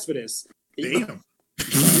 You asked for this. damn. I'm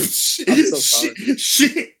shit, so sorry.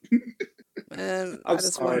 shit. Man, I'm I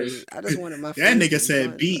just sorry. wanted my That friends nigga to said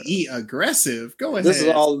fun. be aggressive. Go ahead. This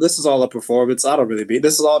is all a performance. I don't really be.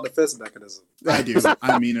 This is all defense mechanism. I do.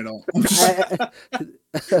 I mean it all.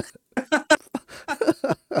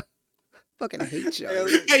 Fucking hate y'all.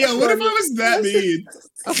 Hey, yo, what if I was that mean?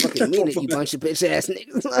 I fucking mean it, you bunch of bitch ass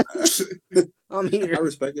niggas. I'm I here.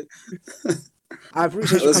 respect it. I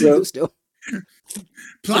appreciate you Let's coming go. through still.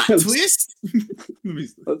 Plot twist. Let me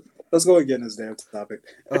see. Let's go and get in this damn topic.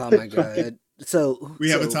 Oh my god. So We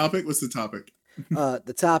have a topic. What's the topic?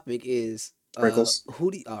 the topic is Sprinkles. who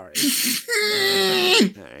do you all right.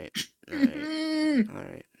 All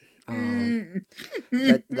right.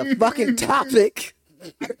 The fucking topic.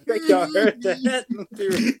 I think y'all heard that.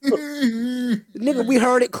 Nigga, we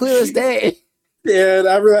heard it clear as day. Yeah,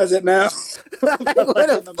 I realize it now. What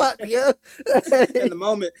the fuck, yo? In the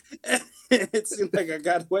moment, it seemed like I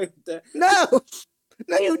got away with that. No,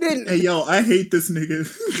 you didn't. Hey, yo, I hate this nigga.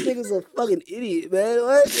 This nigga's a fucking idiot, man.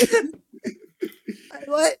 What?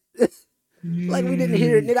 What? Like we didn't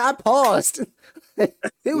hear it, nigga. I paused. It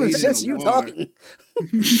was Wait just in you the talking.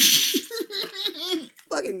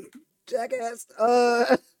 Fucking jackass.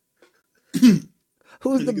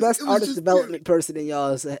 Who's the Nigga, best it was artist just development person in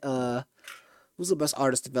y'all's who's the best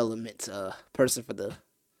artist development person for the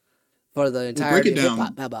entirety it of hip down.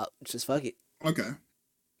 hop? How about just fuck it? Okay.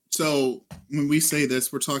 So when we say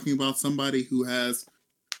this, we're talking about somebody who has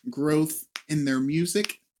growth in their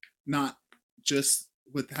music, not just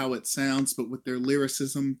with how it sounds, but with their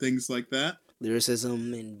lyricism, things like that.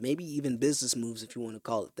 Lyricism and maybe even business moves, if you want to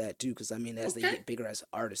call it that too, because I mean, as they Okay. get bigger as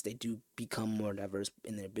artists, they do become more diverse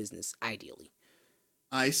in their business. Ideally,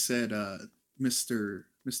 I said Mr.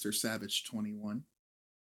 Savage 21.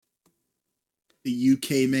 The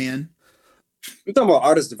UK man. We're talking about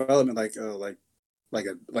artist development, like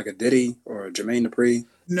a Diddy or a Jermaine Dupri.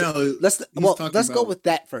 No, let's talking go about- with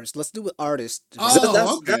that first. Let's do with artists.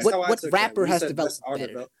 Oh, okay. That's What- how I what took rapper that. We has said developed best artist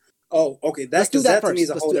better? develop- Oh, okay. Let's do that to me first. is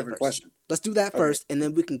a Let's whole do that different first. question. Let's do that Okay. first, and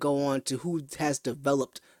then we can go on to who has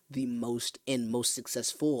developed the most and most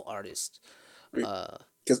successful artist.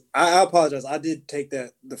 Because I apologize. I did take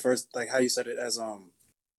that the first, like how you said it, as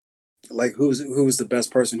like who's the best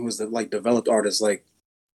person, who's the like developed artist. Like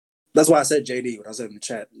that's why I said JD when I said in the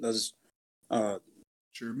chat. That's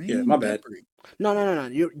Jermaine Yeah, my bad. Dupri. No.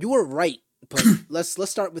 You were right. But let's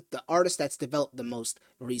start with the artist that's developed the most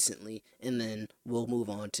recently, and then we'll move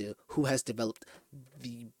on to who has developed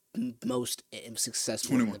the most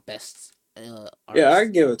successful and 21. the best. yeah. I artist.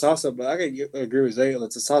 can give it a toss up, but I can agree with Zay.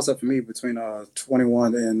 It's a toss up for me between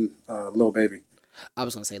 21 and Lil Baby, I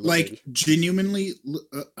was gonna say Lil Like Baby. genuinely,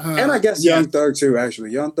 and I guess yeah. Young Thug too.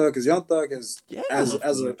 Actually, Young Thug, because Young Thug is Yeah. as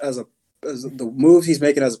the moves he's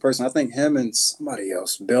making as a person. I think him and somebody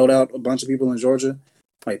else bailed out a bunch of people in Georgia.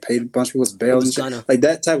 Like paid a bunch of people's bail and shit. Gunna. Like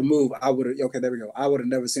that type of move, I would have. Okay, there we go. I would have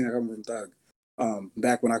never seen it coming from Thug.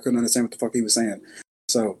 Back when I couldn't understand what the fuck he was saying.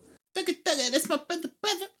 So That's my brother.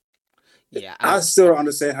 Yeah. I still don't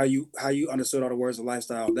understand how you understood all the words of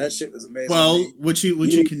lifestyle. That shit was amazing. Well, to me. what you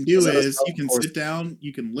You- can do that's is you can of course. sit down,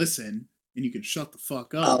 you can listen, and you can shut the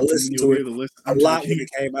fuck up. I'll and listen you'll to hear it the listen. a I'm lot joking. when it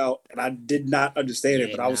came out, and I did not understand it,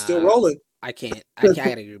 Yeah, but I was still nah. rolling. I can't. I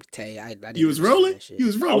gotta agree with Tay. I didn't You was understand rolling. that shit. You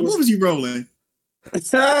was rolling. What was you rolling?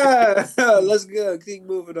 Let's go. Keep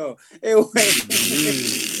moving on. Anyway,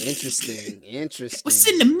 Interesting.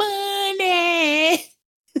 the money?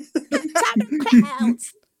 Top of the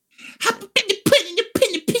clouds. Hop up in the pudding, the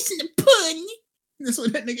pin, the piss in the pudding. That's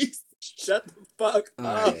what that nigga is. shut the fuck All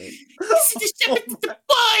up. right. This is the shit at the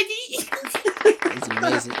party. It's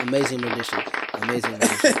amazing. Amazing rendition. Amazing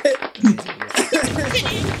rendition. Amazing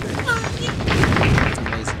rendition. It's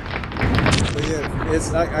amazing. But yeah,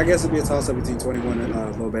 it's. I guess it'd be a toss up between 21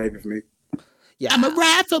 and Lil Baby for me. Yeah. I'm a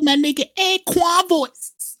ride for my nigga Aquan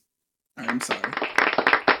voice. I'm sorry.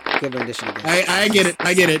 Good rendition again. I get it.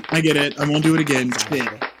 I get it. I won't do it again. Sorry, Shit.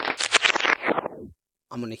 okay.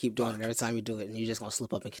 I'm gonna keep doing it every time you do it, and you're just gonna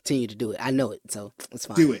slip up and continue to do it. I know it, so it's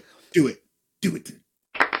fine. Do it.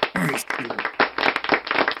 All right.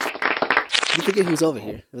 You forget who's over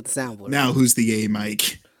here with the soundboard. Now who's the A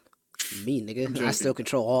mic? Me, nigga. I joking. still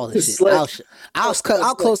control all this It's shit. slick.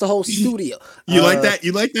 I'll close the whole studio. You like that?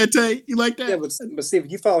 You like that, Tay? You like that? Yeah, but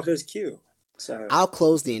Steve, you followed his cue. So I'll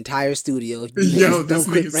close the entire studio. If you Yo, niggas this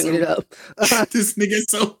don't quit nigga's bringing so- it up. This nigga's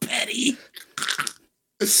so petty.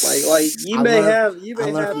 Like you I may learned- have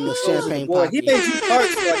I learned from the champagne boy. He poppy. made you park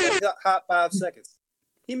for like a hot 5 seconds.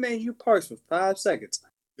 He made you park for 5 seconds.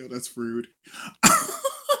 Yo, that's rude.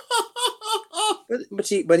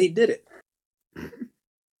 But he did it.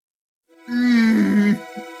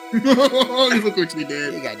 Look what you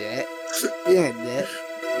did. You got that. You got that.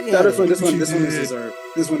 You No, got this one that. is deserved.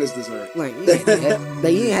 This one is deserved. Like, you ain't that.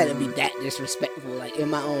 Like, you ain't had to be that disrespectful. Like, in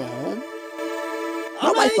my own home. My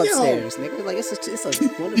I'm wife not in your home. upstairs, nigga. Like, it's a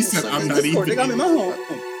wonderful. He said, I'm Sunday. not Discord, even nigga, I'm in my home.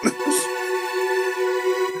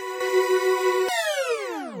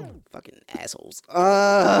 Fucking assholes.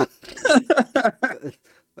 Fucking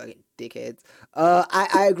dickheads.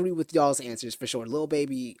 I agree with y'all's answers for sure. Lil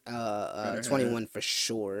Baby, 21 for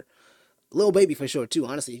sure. Lil Baby for sure too.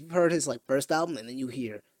 Honestly, if you've heard his like first album and then you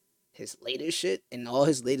hear his latest shit and all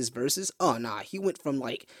his latest verses, oh nah, he went from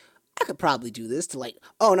like I could probably do this to like,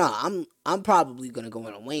 oh nah, I'm probably gonna go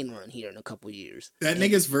on a Wayne run here in a couple years. That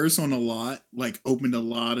nigga's verse on a lot, like, opened a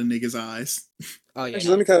lot of niggas' eyes. Oh yeah. Actually,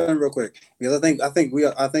 let me cut in real quick because I think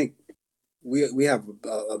we have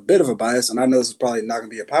a bit of a bias, and I know this is probably not going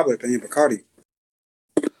to be a popular opinion, but Cardi.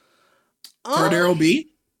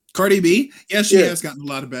 Cardi B? Yeah, she Yeah. has gotten a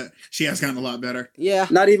lot better. She has gotten a lot better. Yeah.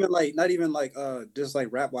 Not even like just like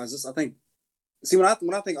rap wise. This I think. See, when I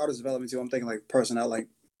think artist development too, I'm thinking like personnel. Like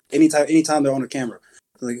anytime they're on the camera,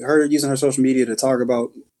 like her using her social media to talk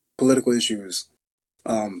about political issues,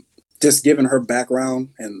 just given her background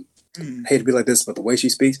and hate to be like this, but the way she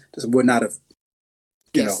speaks just would not have,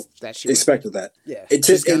 that she would- expected that. Yeah. It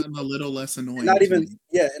She's just and gotten a little less annoying. not to even me.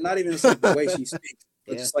 and not even just like the way she speaks,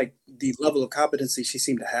 but Yeah. just like the level of competency she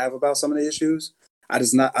seemed to have about some of the issues. I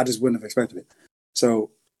just wouldn't have expected it.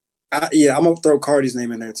 So, I'm gonna throw Cardi's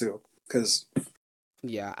name in there too because.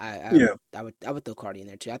 Yeah, I Yeah. I would throw Cardi in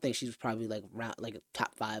there too. I think she's probably like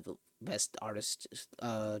top 5 of best artists,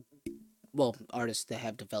 artists that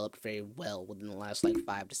have developed very well within the last like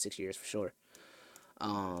 5 to 6 years for sure.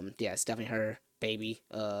 Yeah, it's definitely her. Baby,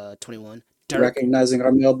 21. Recognizing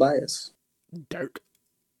our male bias. Dirk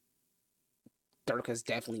has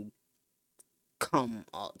definitely come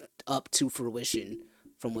up to fruition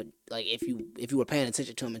from what, like, if you were paying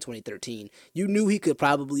attention to him in 2013, you knew he could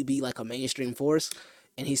probably be like a mainstream force,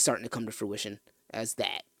 and he's starting to come to fruition as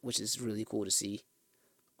that, which is really cool to see.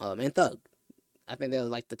 And Thug, I think they're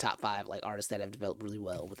like the top 5 like artists that have developed really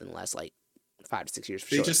well within the last like 5 to 6 years for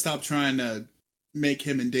They sure. just stopped trying to make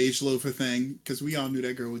him and Dej Loaf a thing because we all knew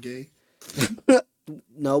that girl was gay.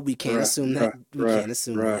 No, we can't assume that. We can't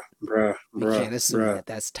assume that. We can't assume that.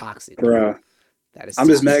 That's toxic. Bruh. That is. I'm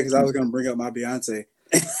just mad toxic. because I was gonna bring up my Beyonce.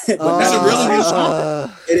 But That's a really good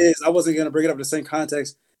song. it is. I wasn't gonna bring it up in the same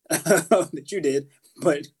context that you did,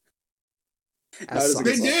 but That's a They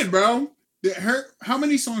good song. did, bro. How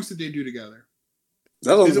many songs did they do together?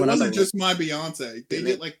 that was Because the it one I wasn't thought just My Beyonce. They Didn't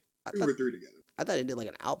did it? like I 2 thought, or 3 together. I thought they did like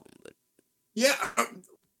an album, but Yeah.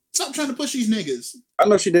 Stop trying to push these niggas. I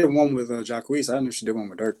know she did one with Jacquees. I know she did one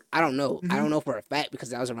with Dirk. I don't know. I Mhm. don't know for a fact because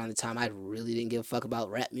that was around the time I really didn't give a fuck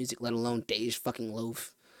about rap music, let alone Dej fucking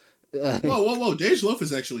Loaf. Whoa. Dej Loaf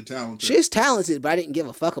is actually talented. She's talented, but I didn't give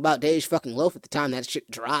a fuck about Dej fucking Loaf at the time that shit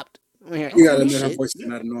dropped. I'm hearing, You gotta oh, admit her shit. voice is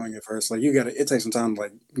not annoying at first. Like it takes some time to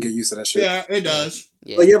like get used to that shit. Yeah, it does.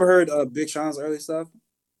 Yeah, Like you ever heard Big Sean's early stuff?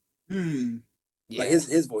 Hmm. yeah. Like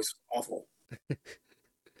his voice was awful.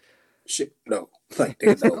 Shit, no. Like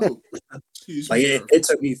nigga, no. Oh, excuse Like me. it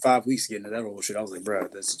took me 5 weeks to get into that old shit. I was like, bro,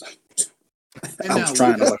 this. And I was now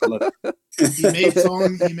trying. I was like, look.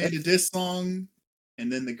 he made a diss song,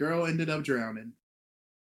 and then the girl ended up drowning.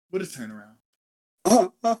 What a turnaround.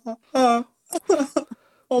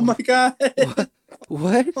 Oh my god!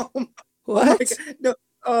 What? Oh my What? God. No,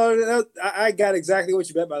 I got exactly what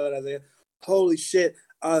you meant by that, Isaiah. Holy shit!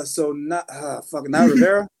 So not fucking not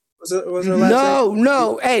Rivera was her last name?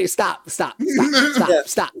 No. Hey, stop. Yeah.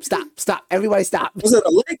 Stop. Everybody stop. Was it a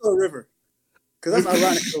lake or a river? Because that's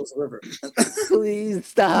ironic. It was a river. Please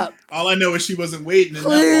stop. All I know is she wasn't waiting in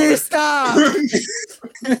Please stop.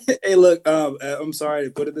 that Hey, look. I'm sorry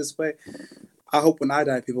to put it this way. I hope when I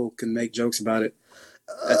die, people can make jokes about it.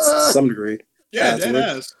 At some degree. water. Yeah, That's that weird.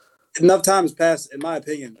 has. Enough time has passed, in my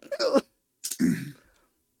opinion.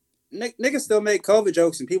 Niggas still make COVID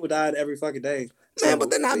jokes and people died every fucking day. Man, but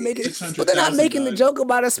they're not making. 600,000 But they're not making the died. joke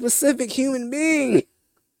about a specific human being.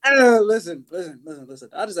 Listen.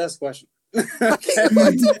 I just asked a question. What the fuck is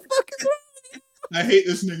wrong? I hate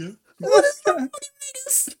this nigga. What is wrong with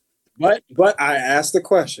you niggas? But I asked the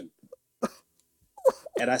question.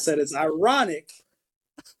 And I said it's ironic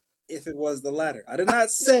if it was the latter. I did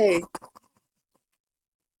not say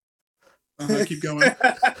Keep going. You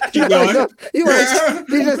Keep going. you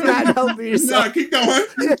just not helping yourself. No, keep going.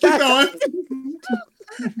 Keep going.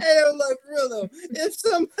 Hey, like for real though, if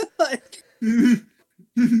some like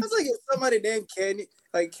that's like if somebody named Canyon,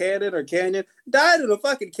 like Cannon or Canyon, died in a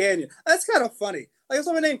fucking canyon. That's kind of funny. Like if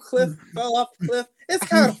somebody named Cliff fell off a cliff, it's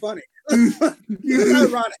kind of funny. It's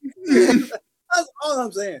ironic. That's all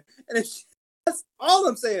I'm saying. And that's all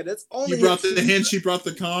I'm saying. That's only. You brought the hint. She brought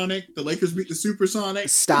the Conic. The Lakers beat the Supersonic.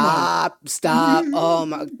 Stop. Oh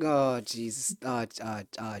my God, Jesus.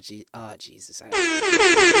 Jesus.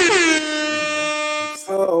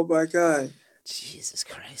 Oh my God. Jesus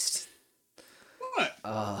Christ.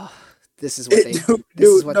 What? This is what they. Dude, this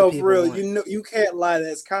is what no, the for people real. want. You know, you can't lie.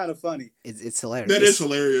 That's kind of funny. It's hilarious. That is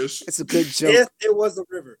hilarious. It's a good joke. If it was a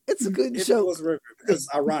river. It's a good If it joke. was a river, because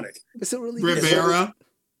it's ironic. It's a really good Rivera.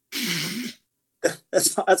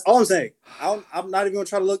 That's all I'm saying. I'm not even gonna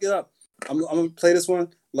try to look it up. I'm gonna play this one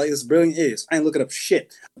like this brilliant is. I ain't looking up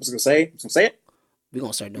shit. I'm just gonna say it. We're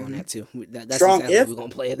gonna start doing that too. That's Strong exactly if. what we're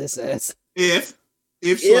gonna play this as. If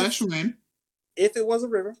slash when. If it was a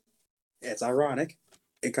river, it's ironic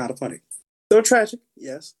and kind of funny. Still tragic,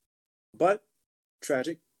 yes, but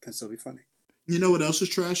tragic can still be funny. You know what else is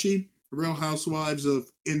trashy? Real Housewives of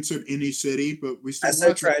insert any city, but we still I said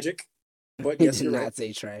watch it. tragic, but He yes, did you're not right.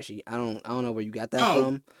 say trashy. I don't know where you got that Oh.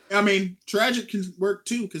 from. I mean, tragic can work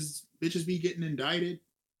too because bitches be getting indicted.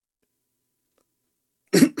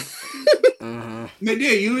 Uh-huh. They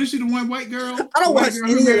did. You didn't see the one white girl? I don't The white watch girl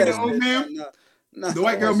who any of married that. the old man? No, The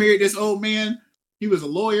white girl married this old man. He was a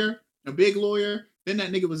lawyer, a big lawyer. Then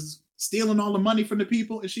that nigga was stealing all the money from the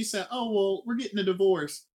people. And she said, oh, well, we're getting a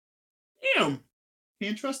divorce. Damn.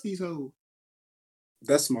 Can't trust these hoes.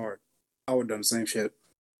 That's smart. I would have done the same shit.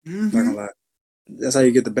 Mhm. Not gonna lie. That's how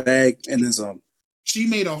you get the bag and then some. She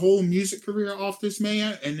made a whole music career off this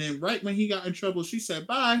man. And then right when he got in trouble, she said,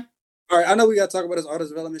 bye. All right, I know we got to talk about this artist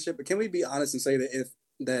development shit, but can we be honest and say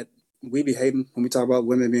that we be hating when we talk about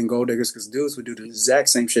women being gold diggers? Because dudes would do the exact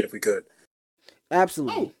same shit if we could.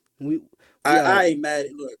 Absolutely. Oh. I ain't mad.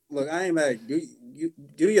 Look, I ain't mad. You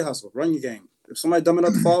do your hustle, run your game. If somebody dumb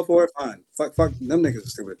enough to fall for it, fine. Fuck, them niggas are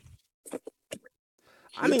stupid.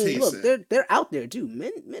 I mean, Taste look, it. they're out there too.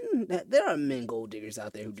 Men, there are men gold diggers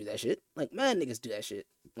out there who do that shit. Like, mad niggas do that shit.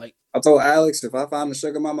 Like, I told Alex if I find a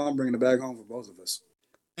sugar mama, I'm bringing the bag home for both of us.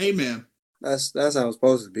 Amen. That's how it's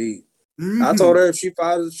supposed to be. Mhm. I told her if she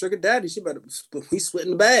finds a sugar daddy, she better we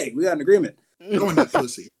splitting the bag. We got an agreement, Go in that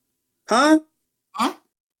pussy. huh? Huh?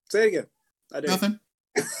 Say it again. I did. Nothing.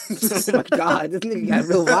 oh my God, this nigga got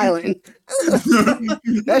real violent.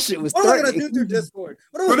 That shit was What am I gonna threatening. do through Discord?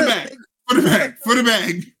 What am For I the gonna bag. For the bag. For the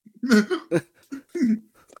bag.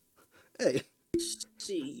 Hey,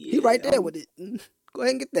 he right there with it. Go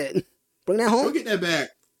ahead and get that. Bring that Go home. get that bag.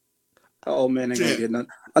 Oh man, ain't gonna Shit. get nothing.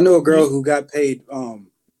 I knew a girl who got paid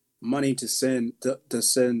money to send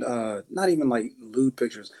not even like lewd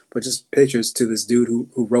pictures, but just pictures to this dude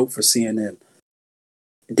who wrote for CNN.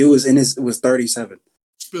 The dude was 37.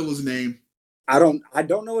 Spill his name. I don't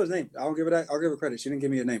know his name. I'll give her credit. She didn't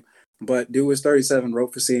give me a name, but dude was 37,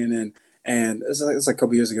 wrote for CNN, and it's like a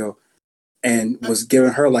couple years ago, and was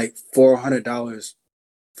giving her like $400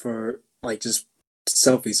 for like just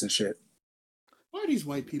selfies and shit. Why are these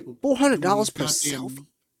white people? $400 doing these per goddamn- selfie.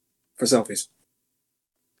 For selfies.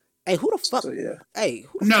 Hey, who the fuck? So yeah. Hey,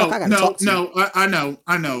 who the fuck I gotta talk to?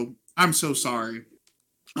 I know. I'm so sorry.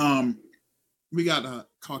 We got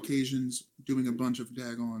Caucasians doing a bunch of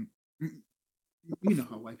daggone. You know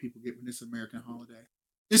how white people get when it's American holiday.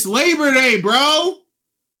 It's Labor Day, bro.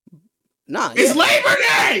 Nah, It's yeah. Labor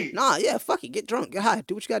Day. Nah, yeah, fuck it. Get drunk. Get high.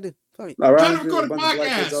 Do what you gotta do. Fuck it. All Trying right, to record a a bunch of black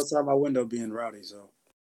kids podcast. outside my window being rowdy. So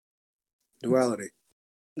duality.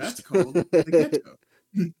 That's called the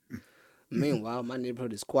ghetto. Meanwhile, my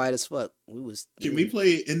neighborhood is quiet as fuck. Can we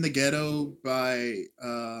play "In the Ghetto" by?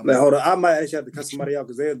 Like, hold on, I might actually have to cut somebody out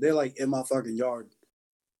because they're like in my fucking yard.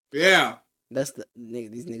 Yeah. That's the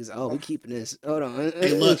nigga. These niggas. Oh, we keeping this. Hold on.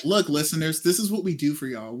 Hey, look, listeners. This is what we do for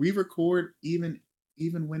y'all. We record even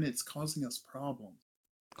when it's causing us problems.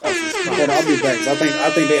 Hold on, I'll be back. 'Cause I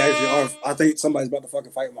think they actually are. I think somebody's about to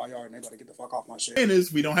fucking fight in my yard and they about to get the fuck off my shit. And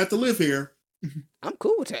is we don't have to live here. I'm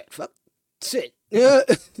cool with that. Fuck. Shit.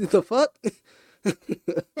 The fuck.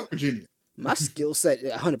 Fuck Virginia. My skill set,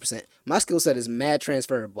 100%. My skill set is mad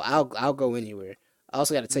transferable. I'll go anywhere. I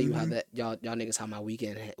also got to tell you how that y'all niggas how my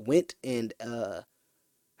weekend went and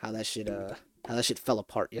how that shit fell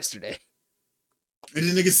apart yesterday. And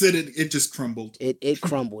the nigga said it just crumbled. It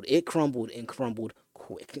crumbled. It crumbled and crumbled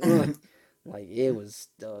quick. Like it was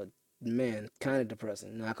man, kind of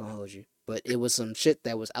depressing. Not gonna hold you, but it was some shit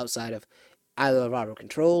that was outside of either of our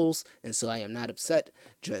controls, and so I am not upset,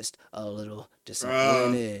 just a little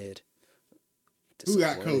disappointed. Who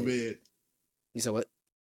got COVID? You said what?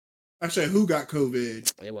 Actually, who got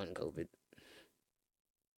COVID? It wasn't COVID.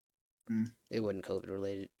 Hmm. It wasn't COVID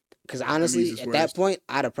related. Because honestly, it's at worse. that point,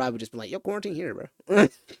 I'd have probably just been like, "Yo, quarantine here, bro."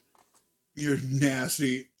 You're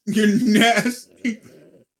nasty. You're nasty.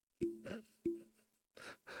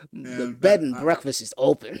 The Yeah, bed and breakfast is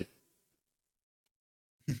open.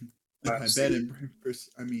 My bed and breakfast.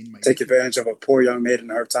 I mean, my Take advantage of a poor young maiden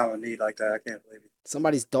in her time of need like that. I can't believe it.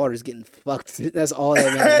 Somebody's daughter's getting fucked. That's all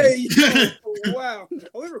that matters. Hey, yo, wow.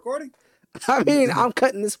 Are we recording? I mean, I'm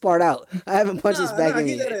cutting this part out. I haven't punched this back in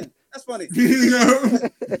keep that yet. in. That's funny. No.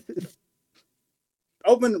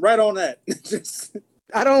 Open right on that.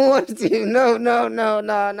 I don't want to.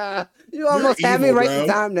 No. You almost had me evil, write bro. the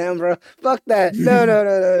time down, bro. Fuck that. No.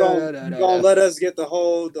 Gonna let us get the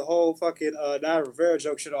whole fucking Naya Rivera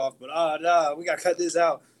joke shit off, but nah, we gotta cut this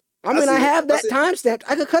out. I mean, I see it. have that I see it. timestamped.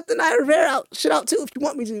 I could cut the Naya Rivera shit out too if you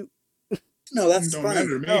want me to. No, that's Don't funny. matter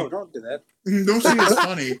to me. No, don't do that. Don't say it's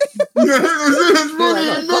funny. It's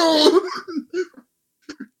funny. No.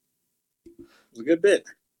 It was a good bit.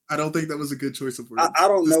 I don't think that was a good choice of words. I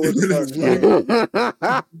don't know what the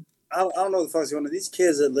fuck. I'll I don't know what the fuck's going on. These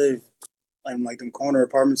kids that live in like them corner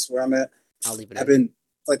apartments where I'm at leave it. have At. been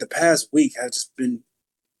like the past week have just been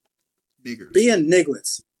Niggers. being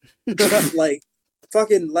nigglets. Like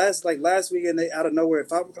fucking last weekend they out of nowhere at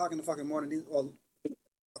 5 o'clock in the fucking morning. Well,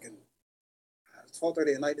 fucking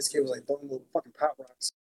 12:30 at night. This kid was like throwing little fucking pop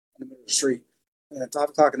rocks in the middle of the street. And at 5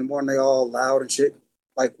 o'clock in the morning, they all loud and shit,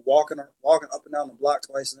 like walking up and down the block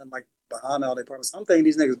twice, and then like behind all their apartments. I'm thinking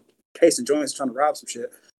these niggas casing joints trying to rob some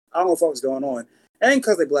shit. I don't know what was going on. It ain't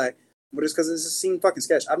because they black, but it's because it just seemed fucking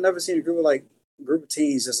sketch. I've never seen a group of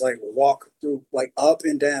teens just like walk through like up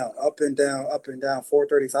and down,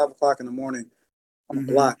 4:30, 5 o'clock in the morning on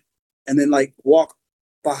the block, and then like walk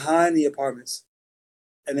behind the apartments,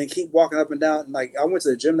 and then keep walking up and down. And, like I went to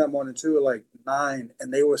the gym that morning too at like 9,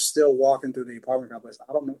 and they were still walking through the apartment complex.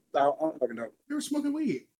 I don't fucking know. They were smoking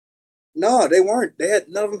weed. No, they weren't.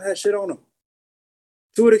 None of them had shit on them.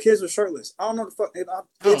 2 of the kids were shirtless. I don't know the fuck.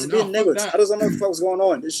 Kids being fuck niggas. that. I just don't know what the fuck was going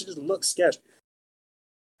on. This shit just looks sketch.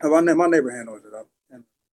 My neighbor handled it up. And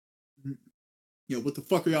Yo, what the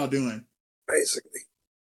fuck are y'all doing? basically.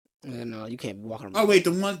 No, you can't be walking around. Oh wait,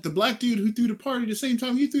 the black dude who threw the party the same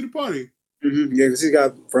time you threw the party. Mm-hmm. Yeah, because he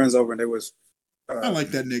got friends over and they was I like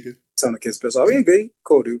that nigga. telling the kids piss off. He ain't good.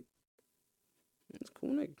 Cool dude. It's a cool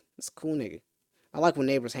nigga. It's a cool nigga. I like when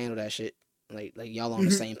neighbors handle that shit. Like y'all on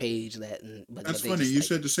the same page. But That's they funny. just, You like,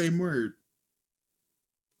 said the same word.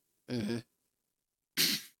 Mm-hmm.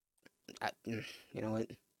 You know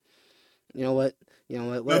what?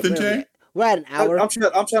 Nothing, Jay? We're at an hour. I'm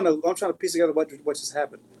trying to piece together what just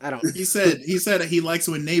happened. I don't. He said he likes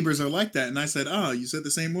when neighbors are like that, and I said, oh, you said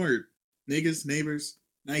the same word. Niggas, neighbors,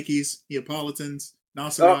 Nikes, Neapolitans,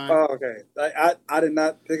 Nasarai. Oh, okay. I did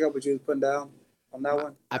not pick up what you was putting down on that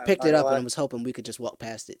one. I picked it up and I was hoping we could just walk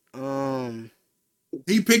past it.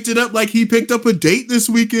 He picked it up like he picked up a date this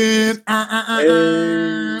weekend.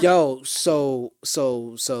 Yo, so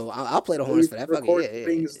I'll play the horns for that. Fuck it. Yeah.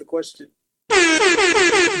 Is the question.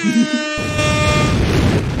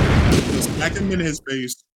 Smack him in his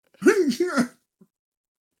face.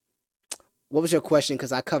 What was your question?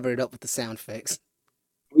 Because I covered it up with the sound effects.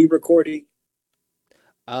 We recording.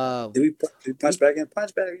 Did we punch back in?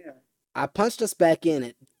 Punch back in. I punched us back in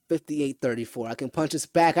at 58:34. I can punch us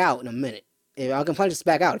back out in a minute. I can punch us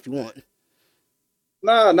back out if you want.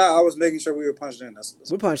 No, I was making sure we were punched in.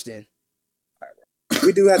 We're punched in.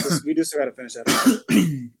 We do still have to finish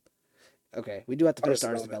that. Okay, we do have to finish the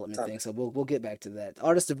artist development thing, so we'll get back to that.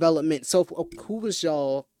 Artist development. So who was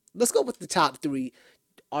y'all? Let's go with the top 3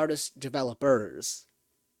 artist developers.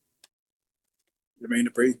 Jermaine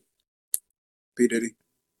Dupri, P. Diddy.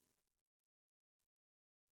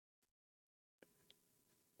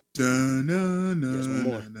 There's one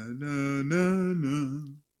more.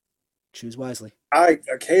 Choose wisely. A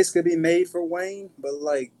case could be made for Wayne, but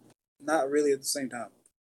like not really at the same time.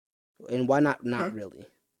 And why not really?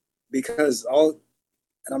 Because and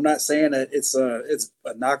I'm not saying that it's a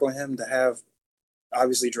knock on him to have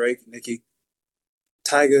obviously Drake, Nicki,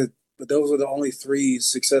 Tyga, but those were the only 3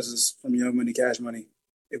 successes from Young Money, Cash Money.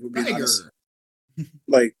 It would be honest.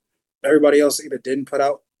 Like everybody else either didn't put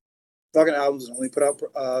out fucking albums and only put out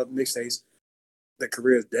mixtapes. Their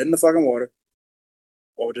career is dead in the fucking water,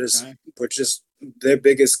 or just their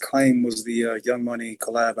biggest claim was the Young Money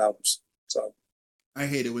collab albums. So I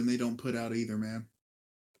hate it when they don't put out either, man.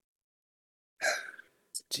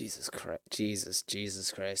 Jesus Christ.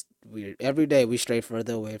 Every day we stray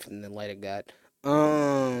further away from the light of God.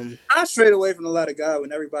 I strayed away from the light of God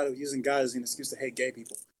when everybody was using God as an excuse to hate gay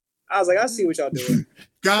people. I was like, I see what y'all doing.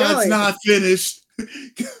 God's not finished.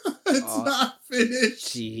 It's not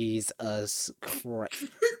finished. Jesus Christ.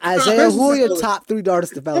 Isaiah, who are your top 3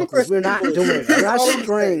 artist developers? We're not doing it. We're not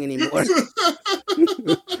straying anymore.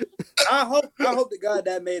 I hope the guy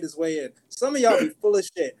that made his way in. Some of y'all be full of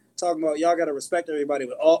shit talking about y'all gotta respect everybody,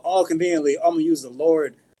 but all conveniently, I'm gonna use the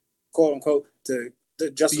Lord, quote unquote, to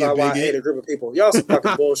justify why I hate a group of people. Y'all some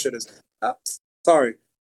fucking bullshitters. Sorry.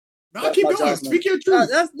 No, keep going. Speak your truth.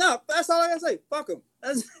 That's all I gotta say. Fuck them.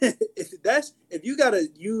 If you gotta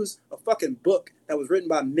use a fucking book that was written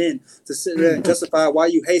by men to sit there and justify why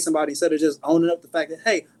you hate somebody instead of just owning up the fact that,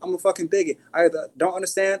 hey, I'm a fucking bigot. I either don't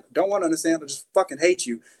understand, don't want to understand, or just fucking hate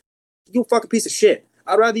you. You a fucking piece of shit.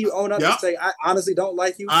 I'd rather you own up and say, I honestly don't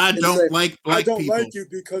like you. I don't like black people. I don't like you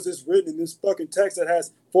because it's written in this fucking text that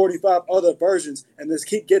has 45 other versions and this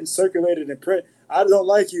keep getting circulated in print. I don't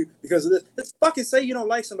like you because of this. Let's fucking say you don't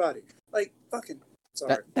like somebody. Like, fucking,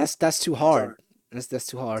 sorry. That's too hard. That's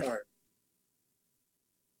too hard. Sorry.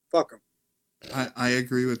 Fuck them. I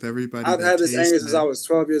agree with everybody. I've had this anger since I was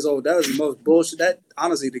 12 years old. That was the most bullshit. That,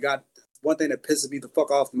 honestly, one thing that pisses me the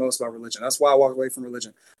fuck off the most about religion. That's why I walk away from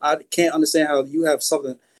religion. I can't understand how you have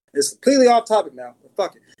something that's completely off topic now. But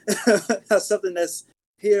fuck it. That's something that's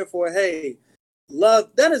here for, hey,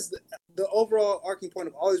 love. That is the overall arcing point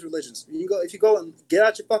of all these religions. If you go and get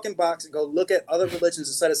out your fucking box and go look at other religions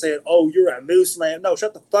instead of saying, oh, you're a Muslim. No,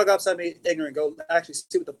 shut the fuck up, stop being ignorant. Go actually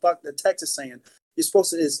see what the fuck the text is saying. You're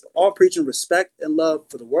supposed to is all preaching respect and love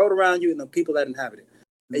for the world around you and the people that inhabit it.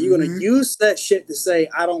 And you're going to use that shit to say,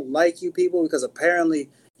 I don't like you people because apparently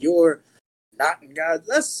you're not God.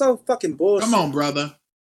 That's so fucking bullshit. Come on, brother.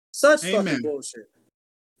 Such fucking bullshit.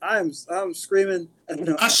 I'm screaming.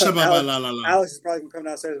 Alex is probably gonna come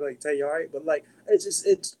downstairs and tell you all right, but like it's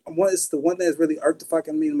the one thing that's really irked the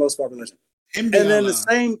fucking me the most about religion. And then the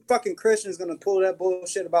same fucking Christian is gonna pull that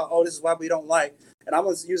bullshit about this is why we don't like, and I'm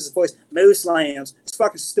gonna use his voice Muslims. It's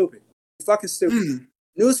fucking stupid. It's fucking stupid.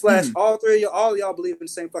 Newsflash: all y'all believe in the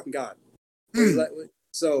same fucking God.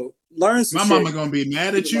 So learn some. My mama gonna be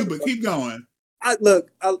mad at you, but keep going. Look.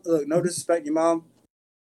 No disrespect, your mom.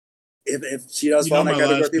 If she does fall in that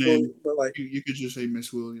category, people, but like you could just say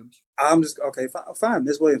Miss Williams. I'm just okay, fine,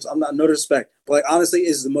 Miss Williams. I'm not no disrespect, but like honestly,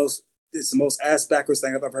 it's the most ass backwards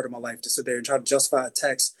thing I've ever heard in my life to sit there and try to justify a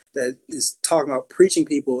text that is talking about preaching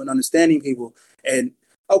people and understanding people. And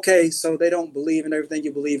okay, so they don't believe in everything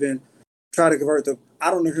you believe in. Try to convert them. I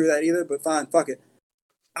don't agree with that either, but fine, fuck it.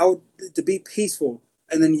 I would to be peaceful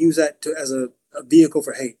and then use that as a vehicle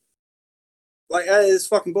for hate. Like that is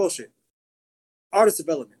fucking bullshit. Artist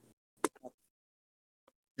development.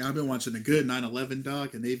 Yeah, I've been watching a good 9/11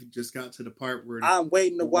 doc, and they've just got to the part where I'm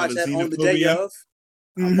waiting to watch that on the day of.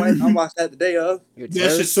 I'm watching that the day of.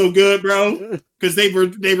 That's just so good, bro. Because they were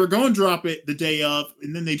going to drop it the day of,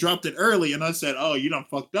 and then they dropped it early, and I said, "Oh, you done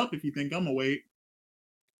fucked up if you think I'm gonna wait."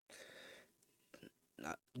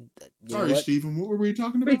 Sorry, Stephen. What were we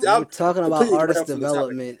talking about? We're talking about artist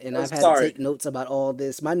development, and I've had to take notes about all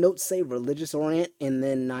this. My notes say religious orient and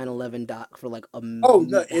then 9/11 doc for like a no,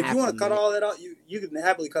 if you want to cut all that out, you can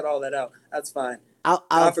happily cut all that out. That's fine.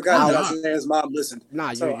 I forgot that his mom listened.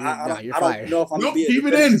 Nah, you're fired. I don't know if I'm gonna be keep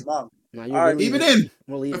it in. His mom. Nah, you're keep it in.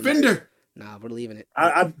 We're leaving Offender. It. Nah, we're leaving it.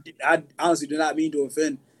 I honestly do not mean to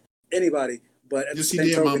offend anybody, but at the same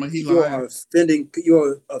time, Mama,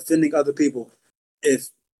 you're offending other people if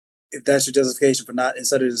that's your justification for not,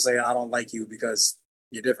 instead of just saying I don't like you because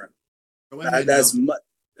you're different. That's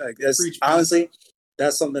honestly,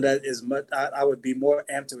 that's something that is much. I would be more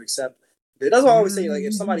amped to accept. That's why I always say, like,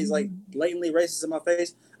 if somebody's like blatantly racist in my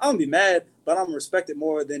face, I'm gonna be mad, but I'm gonna respect it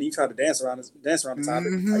more than you try to dance around the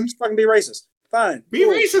topic. Like, just fucking be racist. Fine, be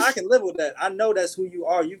racist. I can live with that. I know that's who you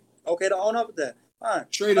are. You okay to own up with that? Fine.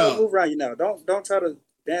 Straight up. Move around you now. Don't try to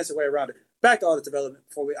dance your way around it. Back to artist development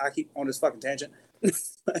before I keep on this fucking tangent.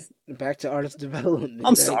 Back to artist development.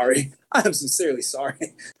 I'm sorry. I am sincerely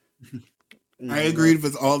sorry. I agreed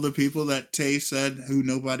with all the people that Tay said who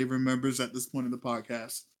nobody remembers at this point in the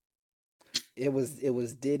podcast. It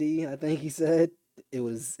was Diddy, I think he said. It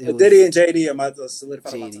was Diddy and JD are my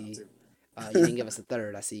solidified my time too. You didn't give us a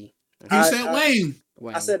third, I see. He said Wayne.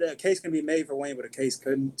 I said a case can be made for Wayne, but a case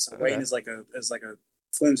couldn't. So okay. Wayne is like a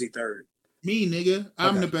flimsy third. Me, nigga.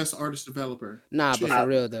 I'm the best artist developer. Nah, but for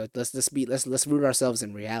real though, let's root ourselves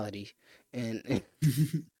in reality. And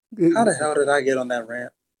how the hell did I get on that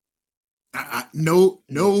rant?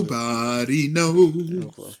 Nobody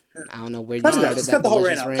knows. I don't know where you started. Just cut the whole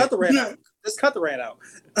rant out. Cut the rant out. Just cut the rant out.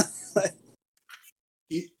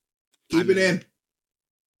 Keep it in.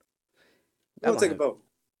 We'll take a vote.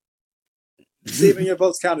 See if your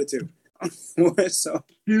votes counted too. So.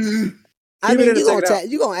 I mean,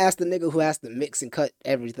 you're gonna ask the nigga who has to mix and cut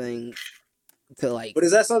everything to like. But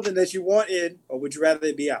is that something that you want in, or would you rather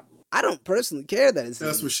it be out? I don't personally care that it's.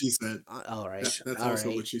 That's what she said. All right. That's all also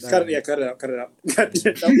right, what she said. Cut it. Yeah, cut it out. Cut it out. Cut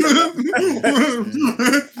it out.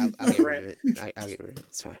 I'll get rid of it. I'll get rid of it.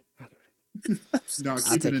 It's fine. No,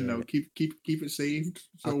 keep it in though. Keep it saved.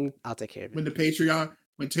 So I'll take care of it. when the Patreon,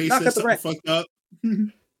 when Tay Not says cut the something rant. fucked up,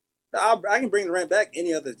 I can bring the rant back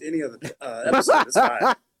any other episode. It's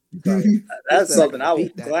fine. That's something I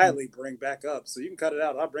would gladly bring back up. So you can cut it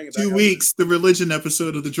out. I'll bring it back. 2 weeks, the religion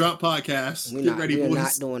episode of the Drop Podcast. We're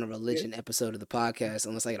not doing a religion episode of the podcast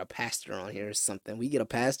unless I get a pastor on here or something. We get a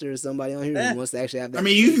pastor or somebody on here who wants to actually have that. I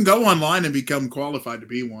mean, you can go online and become qualified to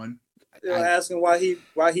be one. Asking why he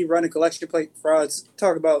running collection plate frauds.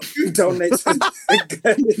 Talk about donates.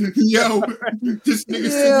 Yo, this nigga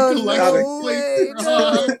said collection plate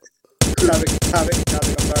fraud.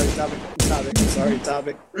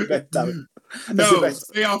 Topic. No,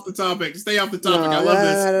 stay off the topic. Stay off the topic. I love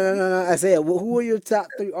this. No. I say, well, who are your top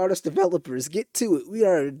 3 artist developers? Get to it. We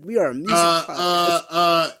are a music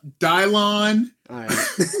podcast. Dylon. All right.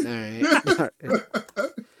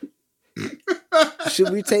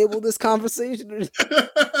 Should we table this conversation?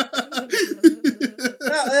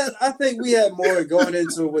 I think we had more going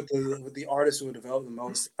into it with the artists who develop the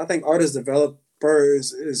most. I think artist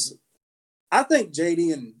developers is. I think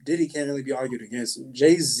JD and Diddy can't really be argued against.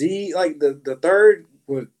 Jay-Z, like the third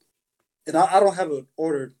would, and I don't have an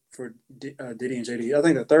order for Diddy and JD. I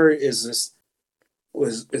think the third is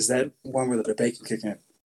that one where the debate can kick in.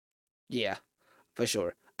 Yeah, for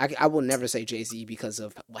sure. I will never say Jay-Z because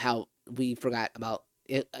of how we forgot about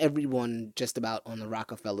everyone just about on the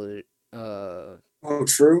Rockefeller. Oh,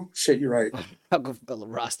 true. Shit, you're right. Rockefeller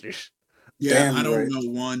rosters. Yeah, Damn, I don't right. know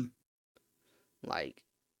one. Like,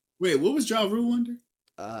 wait, what was Ja Rule under?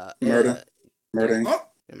 Murder. Oh,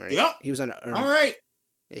 yep. He was under Irv. All right.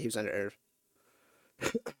 Yeah, he was under Irv.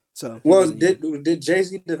 So. Well, did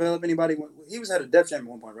Jay-Z develop anybody? He was at a Def Jam at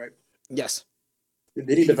one point, right? Yes.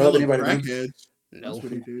 Did he develop anybody? Crackheads. No,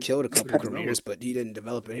 what he did. killed a couple careers, but he didn't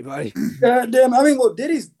develop anybody. God damn. I mean, well,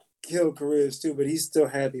 Diddy's killed careers too, but he's still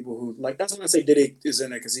had people who like. That's why I say Diddy is in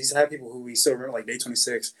there because he's had people who we still remember, like Day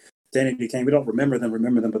 26, Danny D. Kane. We don't remember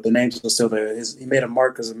them, but the names are still there. He made a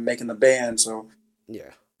mark because of making the band. So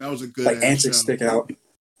yeah, that was a good. Like antics stick out.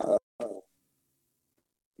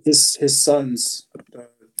 His sons,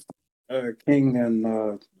 King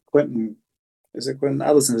and Quentin. Is it Quentin?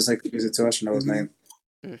 I listen to this music too. I should know his name.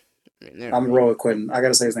 I'm gonna roll with Quentin. I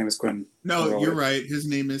gotta say his name is Quentin. No, you're right. His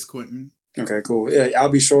name is Quentin. Okay, cool. Yeah, I'll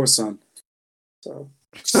be Shore's son. So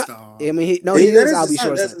stop. I mean, he is I'll be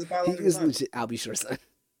Shore's son. He is legit I'll be Shore's son.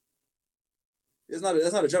 It's not.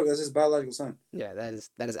 That's not a joke. That's his biological son. Yeah, that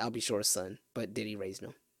is I'll be Shore's son. But Diddy raised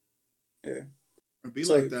him. Yeah, it'd be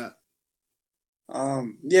like that.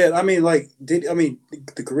 Yeah, I mean, like,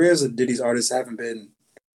 the careers of Diddy's artists haven't been.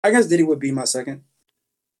 I guess Diddy would be my second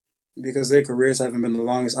because their careers haven't been the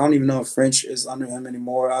longest. I don't even know if French is under him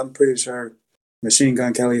anymore. I'm pretty sure Machine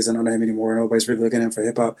Gun Kelly isn't under him anymore. Nobody's really looking at him for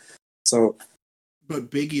hip hop. So, but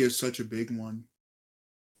Biggie is such a big one.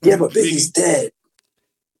 Yeah, but Biggie's dead.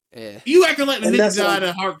 Yeah, you acting like the nigga died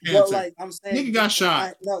of heart cancer. Well, like I'm saying, nigga got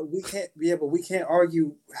shot. No, we can't. Yeah, but we can't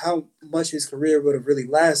argue how much his career would have really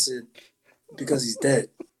lasted because he's dead.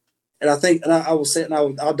 And I think, and I will say, and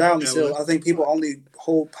I'll die on this hill. I think people only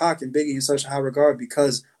hold Pac and Biggie in such high regard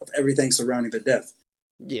because of everything surrounding their death.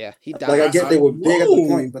 Yeah, he died. Like I get they were big at the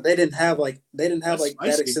point, but they didn't have that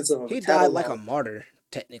extensive. He catalog. died like a martyr,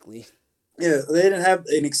 technically. Yeah, they didn't have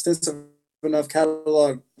an extensive enough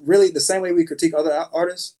catalog. Really, the same way we critique other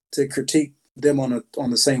artists to critique them on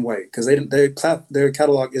the same way because their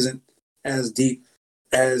catalog isn't as deep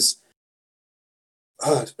as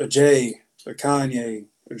a Jay, a Kanye,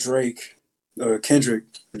 a Drake, Kendrick,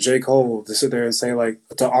 J. Cole to sit there and say like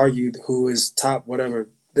to argue who is top, whatever.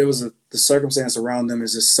 There was the circumstance around them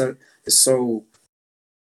is just so.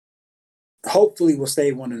 Hopefully, will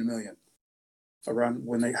stay 1 in a million around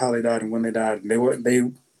how they died and when they died. They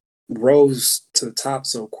rose to the top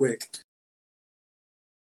so quick.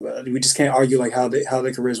 But we just can't argue like how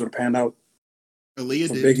their careers would have panned out.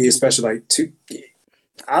 Aaliyah did. Biggie, especially like two.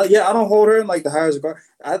 I don't hold her in like the highest regard.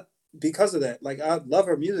 Because of that, like I love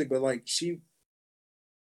her music, but like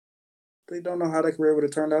they don't know how that career would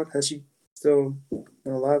have turned out had she still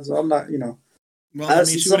been alive. So I'm not, Well, I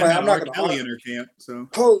mean, she would have had R. Kelly in her camp. So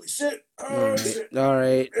holy shit! All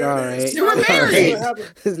right. They were married. I knew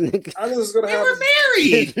this was gonna happen.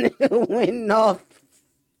 They were married. Went off.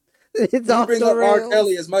 It's off bring the up R. rails.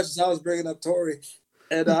 Kelly as much as I was bringing up Tory,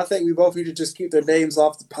 and I think we both need to just keep their names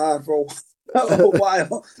off the pod for a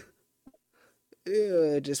while.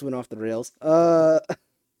 Yeah, it just went off the rails. I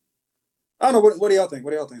don't know. What do y'all think? What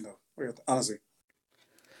do y'all think though? Honestly,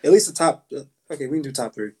 at least the top. Okay, we can do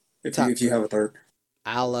top three if you have a third.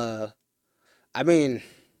 I'll I mean,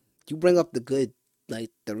 you bring up the good the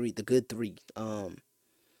good three.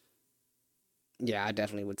 Yeah, I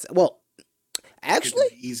definitely would say. Well, actually,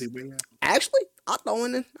 Easy way out. I'll throw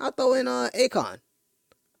in Akon.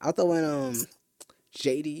 I'll throw in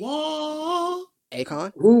JD Whoa.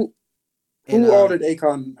 Akon Who and all did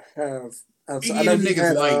Akon have? I He know them he niggas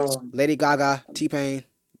had. liked. Lady Gaga, T-Pain.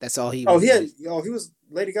 That's all he Oh, was. he had. Oh, he was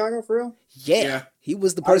Lady Gaga for real? Yeah, he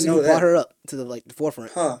was the I didn't person who know brought that. her up to the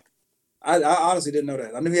forefront. Huh. I honestly didn't know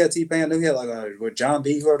that. I knew he had T-Pain. I knew he had what John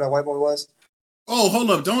B. Whoever that white boy was. Oh, hold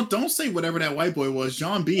up! Don't say whatever that white boy was.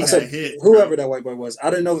 John B I had said hit. whoever that white boy was. I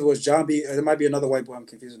didn't know if it was John B. There might be another white boy I'm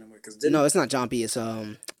confusing him with. No, it's not John B. It's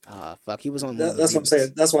fuck. He was on one of the That's what I'm saying.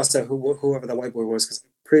 remixes. That's why I said whoever that white boy was, because I'm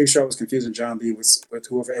pretty sure I was confusing John B. with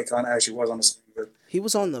whoever Akon actually was on the song. But He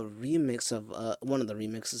was on the remix of one of the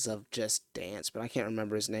remixes of Just Dance, but I can't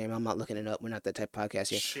remember his name. I'm not looking it up. We're not that type of podcast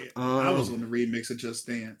here. Shit, I was Um, on the remix of Just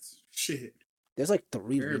Dance. Shit. There's like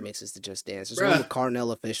 3 Everybody- remixes to Just Dance. There's one with Bruh.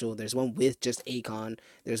 Carnell Official. There's one with just Akon.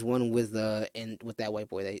 There's one with with that white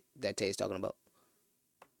boy that Tay's talking about.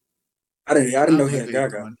 I didn't know he like had the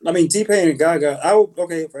Gaga. Akon. I mean T-Pain and Gaga.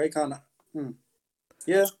 Okay for Akon.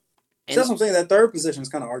 Yeah, so And that's what I'm saying. That third position is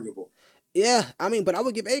kind of arguable. yeah, I mean, but I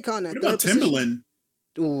would give Akon that What third about position. Timbaland?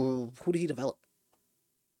 Ooh, who did he develop?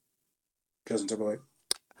 Justin Timberlake.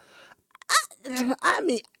 I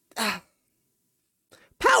mean,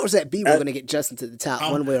 powers that be were going to get Justin to the top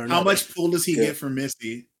one way or another. How much pull does he Yeah. get from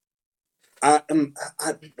Missy? But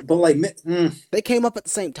like, They came up at the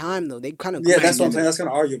same time though. They kind of yeah, that's what I'm saying. That's kind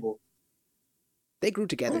of arguable. They grew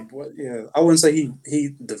together. Like, what? Yeah, I wouldn't say he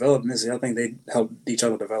developed Missy. I think they helped each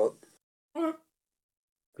other develop. Huh.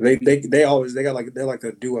 They're like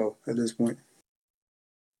a duo at this point.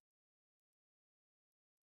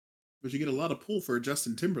 But you get a lot of pull for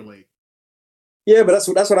Justin Timberlake. Yeah, but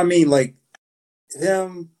that's what I mean. Like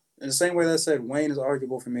him, in the same way that I said Wayne is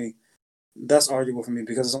arguable for me. That's arguable for me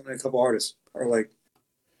because it's only a couple artists, or like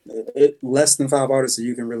less than 5 artists that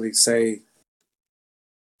you can really say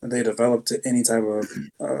they developed to any type of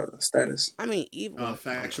status. I mean, even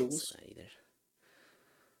Factuals.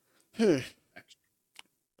 You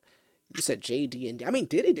said JD and I mean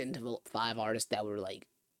Diddy didn't develop 5 artists that were like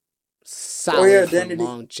solid for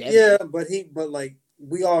longevity. Yeah, but like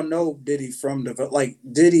we all know Diddy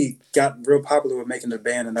Diddy got real popular with making the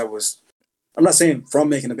band, and that was, I'm not saying from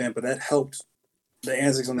making the band, but that helped. The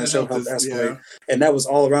antics on that show helped escalate, and that was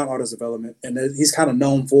all around artist development. And he's kind of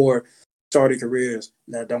known for starting careers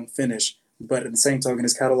that don't finish, but at the same token,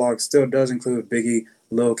 his catalog still does include Biggie,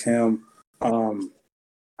 Lil Kim.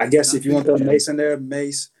 I guess if you want to throw Mace in there,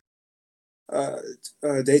 Mace,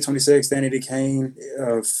 Day 26, Danny Kane,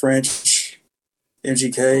 French,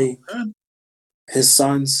 MGK, his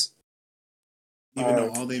sons. Even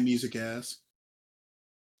though all their music ass.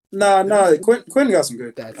 Nah, Quentin got some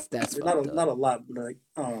good. That's not a lot, but like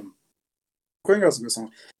Quentin got some good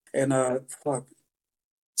songs. And fuck.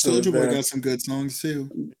 Soulja Boy got some good songs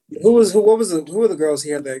too. Who were the girls he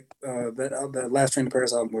had that Last Train to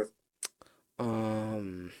Paris album with?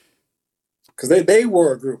 Because they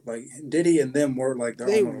were a group. Like Diddy and them were like their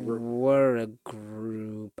own group. Were a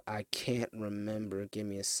group. I can't remember. Give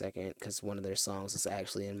me a second, because one of their songs is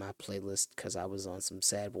actually in my playlist. Because I was on some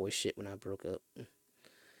sad boy shit when I broke up.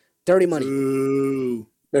 Dirty Money. Ooh.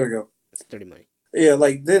 There we go. It's Dirty Money. Yeah,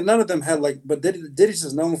 like none of them had like, but Diddy's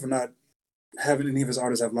just known for not having any of his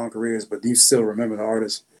artists have long careers, but you still remember the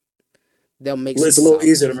artist. They'll make. It's a little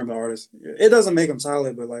easier to remember the artist. It doesn't make them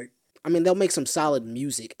solid, but like. I mean, they'll make some solid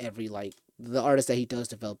music every like the artists that he does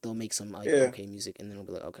develop. They'll make some like okay music, and then it'll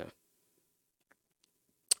be like okay.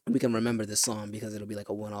 We can remember this song because it'll be like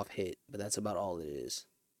a one-off hit, but that's about all it is.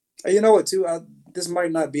 And you know what? Too, this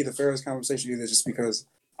might not be the fairest conversation either, just because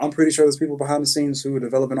I'm pretty sure there's people behind the scenes who are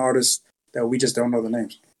developing artists that we just don't know the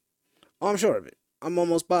names. Oh, I'm sure of it. I'm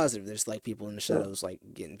almost positive there's like people in the shadows like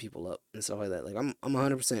getting people up and stuff like that. Like I'm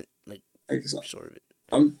 100% like sure of it.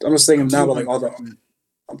 I'm just thinking now about like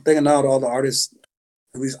I'm thinking now of all the artists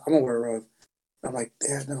at least I'm aware of. I'm like,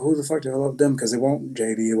 damn, who the fuck developed them? Because it won't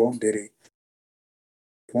JD, it won't Diddy,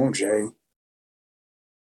 it won't Jay.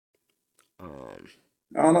 I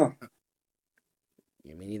don't know.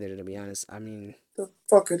 Yeah, me neither, to be honest. I mean, the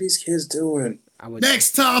fuck are these kids doing?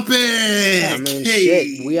 Next topic. I mean,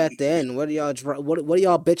 shit. We at the end. What are y'all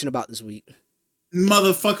bitching about this week?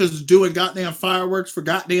 Motherfuckers doing goddamn fireworks for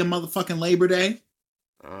goddamn motherfucking Labor Day.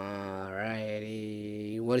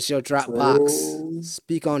 Alrighty. What is your Dropbox?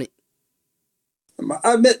 Speak on it.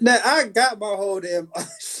 I admit that I got my whole damn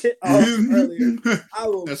shit off earlier. I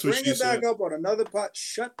will That's what bring she it back said. up on another pot.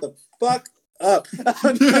 Shut the fuck up.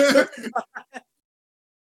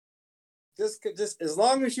 just as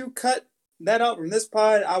long as you cut that out from this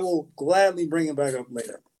pod, I will gladly bring it back up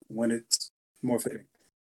later when it's more fitting.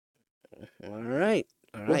 All right.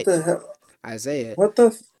 What the hell? Isaiah, What the?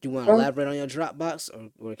 do you want to elaborate on your Dropbox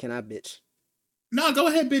or can I bitch? No, go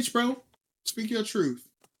ahead, bitch, bro. Speak your truth.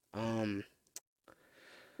 I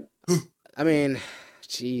mean,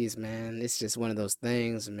 jeez, man, it's just one of those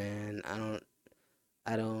things, man.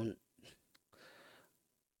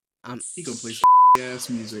 He gonna play ass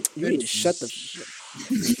music. You need to shut the.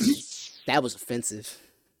 That was offensive.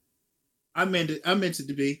 I meant it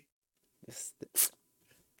to be.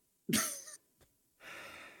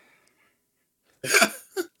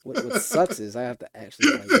 What sucks is I have to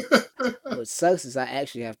actually. What sucks is I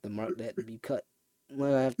actually have to mark that to be cut.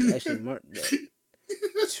 Well, I have to actually mark that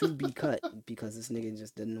to be cut because this nigga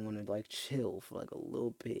just didn't want to like chill for like a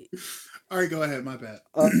little bit. All right, go ahead. My bad.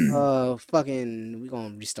 Fucking, we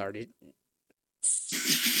gonna restart it.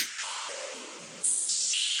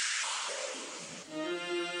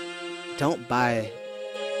 Don't buy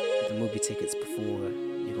the movie tickets before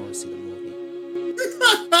you're going to see the movie.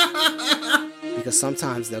 Because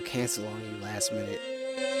sometimes they'll cancel on you last minute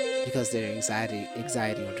because their anxiety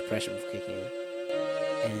or depression will kick in.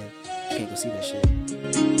 And you can't go see that shit.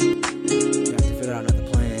 You have to figure out other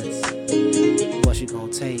plans. What you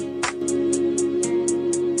gonna take.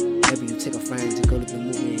 Maybe you take a friend to go to the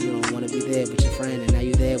movie and you don't want to be there with your friend, and now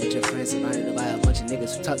you're there with your friend surrounded by a bunch of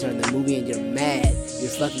niggas who talk during the movie and you're mad.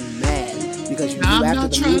 You're fucking mad because you knew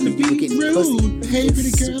after the movie you were getting pussy.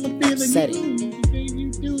 It's super upsetting.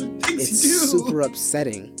 It's super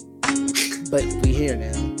upsetting. But we here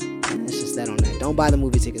now. It's just that on that. Don't buy the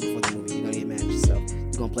movie ticket before the movie. You're gonna get mad at yourself.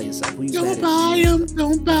 You're gonna play yourself. Who you Don't mad at? buy them.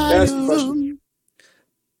 Don't buy That's the them. question.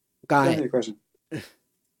 Go That's ahead. the question. Okay,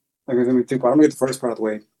 let me think. I'm gonna get the first part of the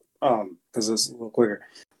way, because it's a little quicker.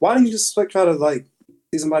 Why didn't you just like try to like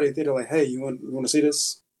see somebody in the theater like, hey, you want to see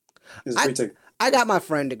this? It's a free ticket. I got my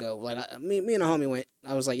friend to go. Like me and a homie went.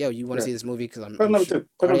 I was like, "Yo, you want to see this movie?" Because I'm. Question number two.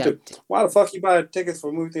 Question yeah. number two. Why the fuck you buy tickets for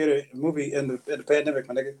a movie in the pandemic,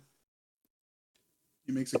 my nigga?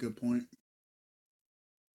 He makes a good point.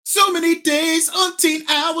 So many days, umpteen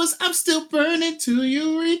hours, I'm still burning till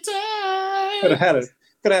you Could have return.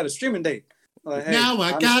 had a streaming date. Like, hey, Now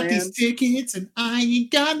I got these understand. tickets and I ain't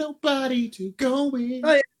got nobody to go with.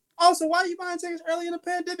 Hey, also, why are you buying tickets early in the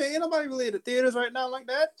pandemic? Ain't nobody really in the theaters right now like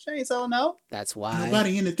that. She ain't selling out. That's why.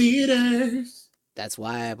 Nobody in the theaters. That's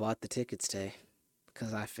why I bought the tickets today.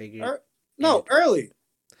 Because I figured. No, early.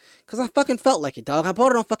 Because I fucking felt like it, dog. I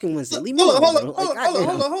bought it on fucking Wednesday. Leave me Hold alone. up. bro. Like, goddamn.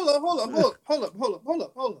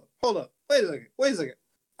 Hold up. Wait a second.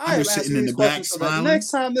 I I'm am just asking sitting in these the back questions so that smiling. next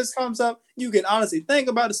time this comes up, you can honestly think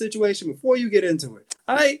about the situation before you get into it.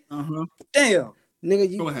 All right? Uh-huh. Damn.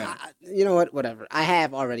 Nigga, Go ahead. you know what? Whatever. I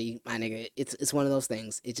have already, my nigga. It's one of those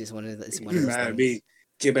things. It's just one of those Get mad at things. me.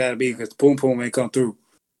 Get mad at me because Boom Boom ain't come through.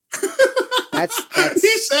 That's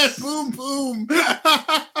He said boom boom.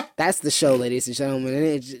 that's the show, ladies and gentlemen.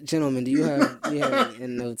 And gentlemen, do you have any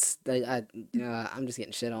notes? Like, I'm just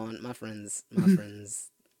getting shit on. My friends.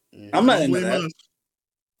 I'm not into Blame that. us.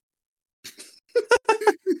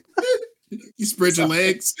 You spread your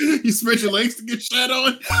legs. You spread your legs to get shot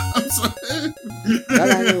on. I'm sorry. Y'all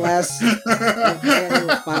got any last? Y'all got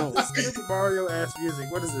any final? This Mario ass music.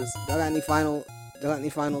 What is this? Y'all got any final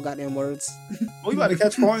goddamn words? We about to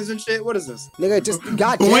catch coins and shit? What is this? Nigga, just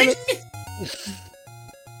goddamn it.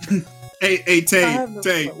 Hey,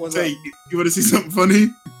 Tay, What's Tay, you want to see something funny?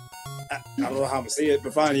 I don't know how I'm gonna see it,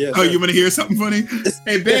 but fine, yeah. Oh, sure. you want to hear something funny?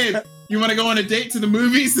 Hey, babe, you want to go on a date to the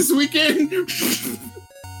movies this weekend?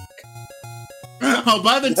 I'll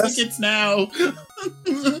buy the tickets now.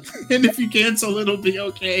 And if you cancel, it'll be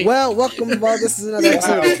okay. Well, welcome. Well, this is another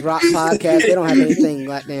episode of Drop Podcast. They don't have anything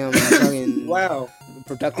goddamn fucking Wow.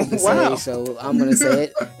 productive to Wow. say, so I'm gonna say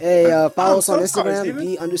it. Hey, follow us on I'm sorry,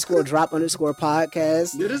 Instagram, Steven.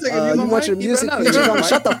 _drop_podcast. Dude, this nigga, You want your music featured on?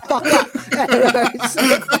 Shut the fuck up!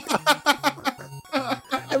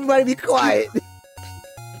 Everybody, be quiet.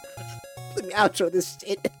 Let me outro this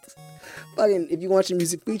shit. Fucking, if you want your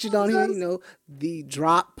music featured on here, you know, the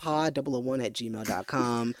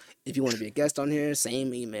droppod001@gmail.com. If you want to be a guest on here,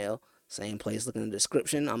 same email, same place. Look in the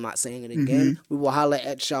description. I'm not saying it again. We will holler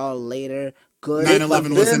at y'all later. Good.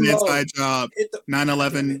 9/11 was an Venmo. inside job.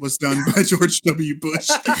 9/11 Damn it. was done by George W. Bush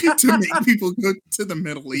to make people go to the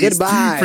Middle East. Goodbye.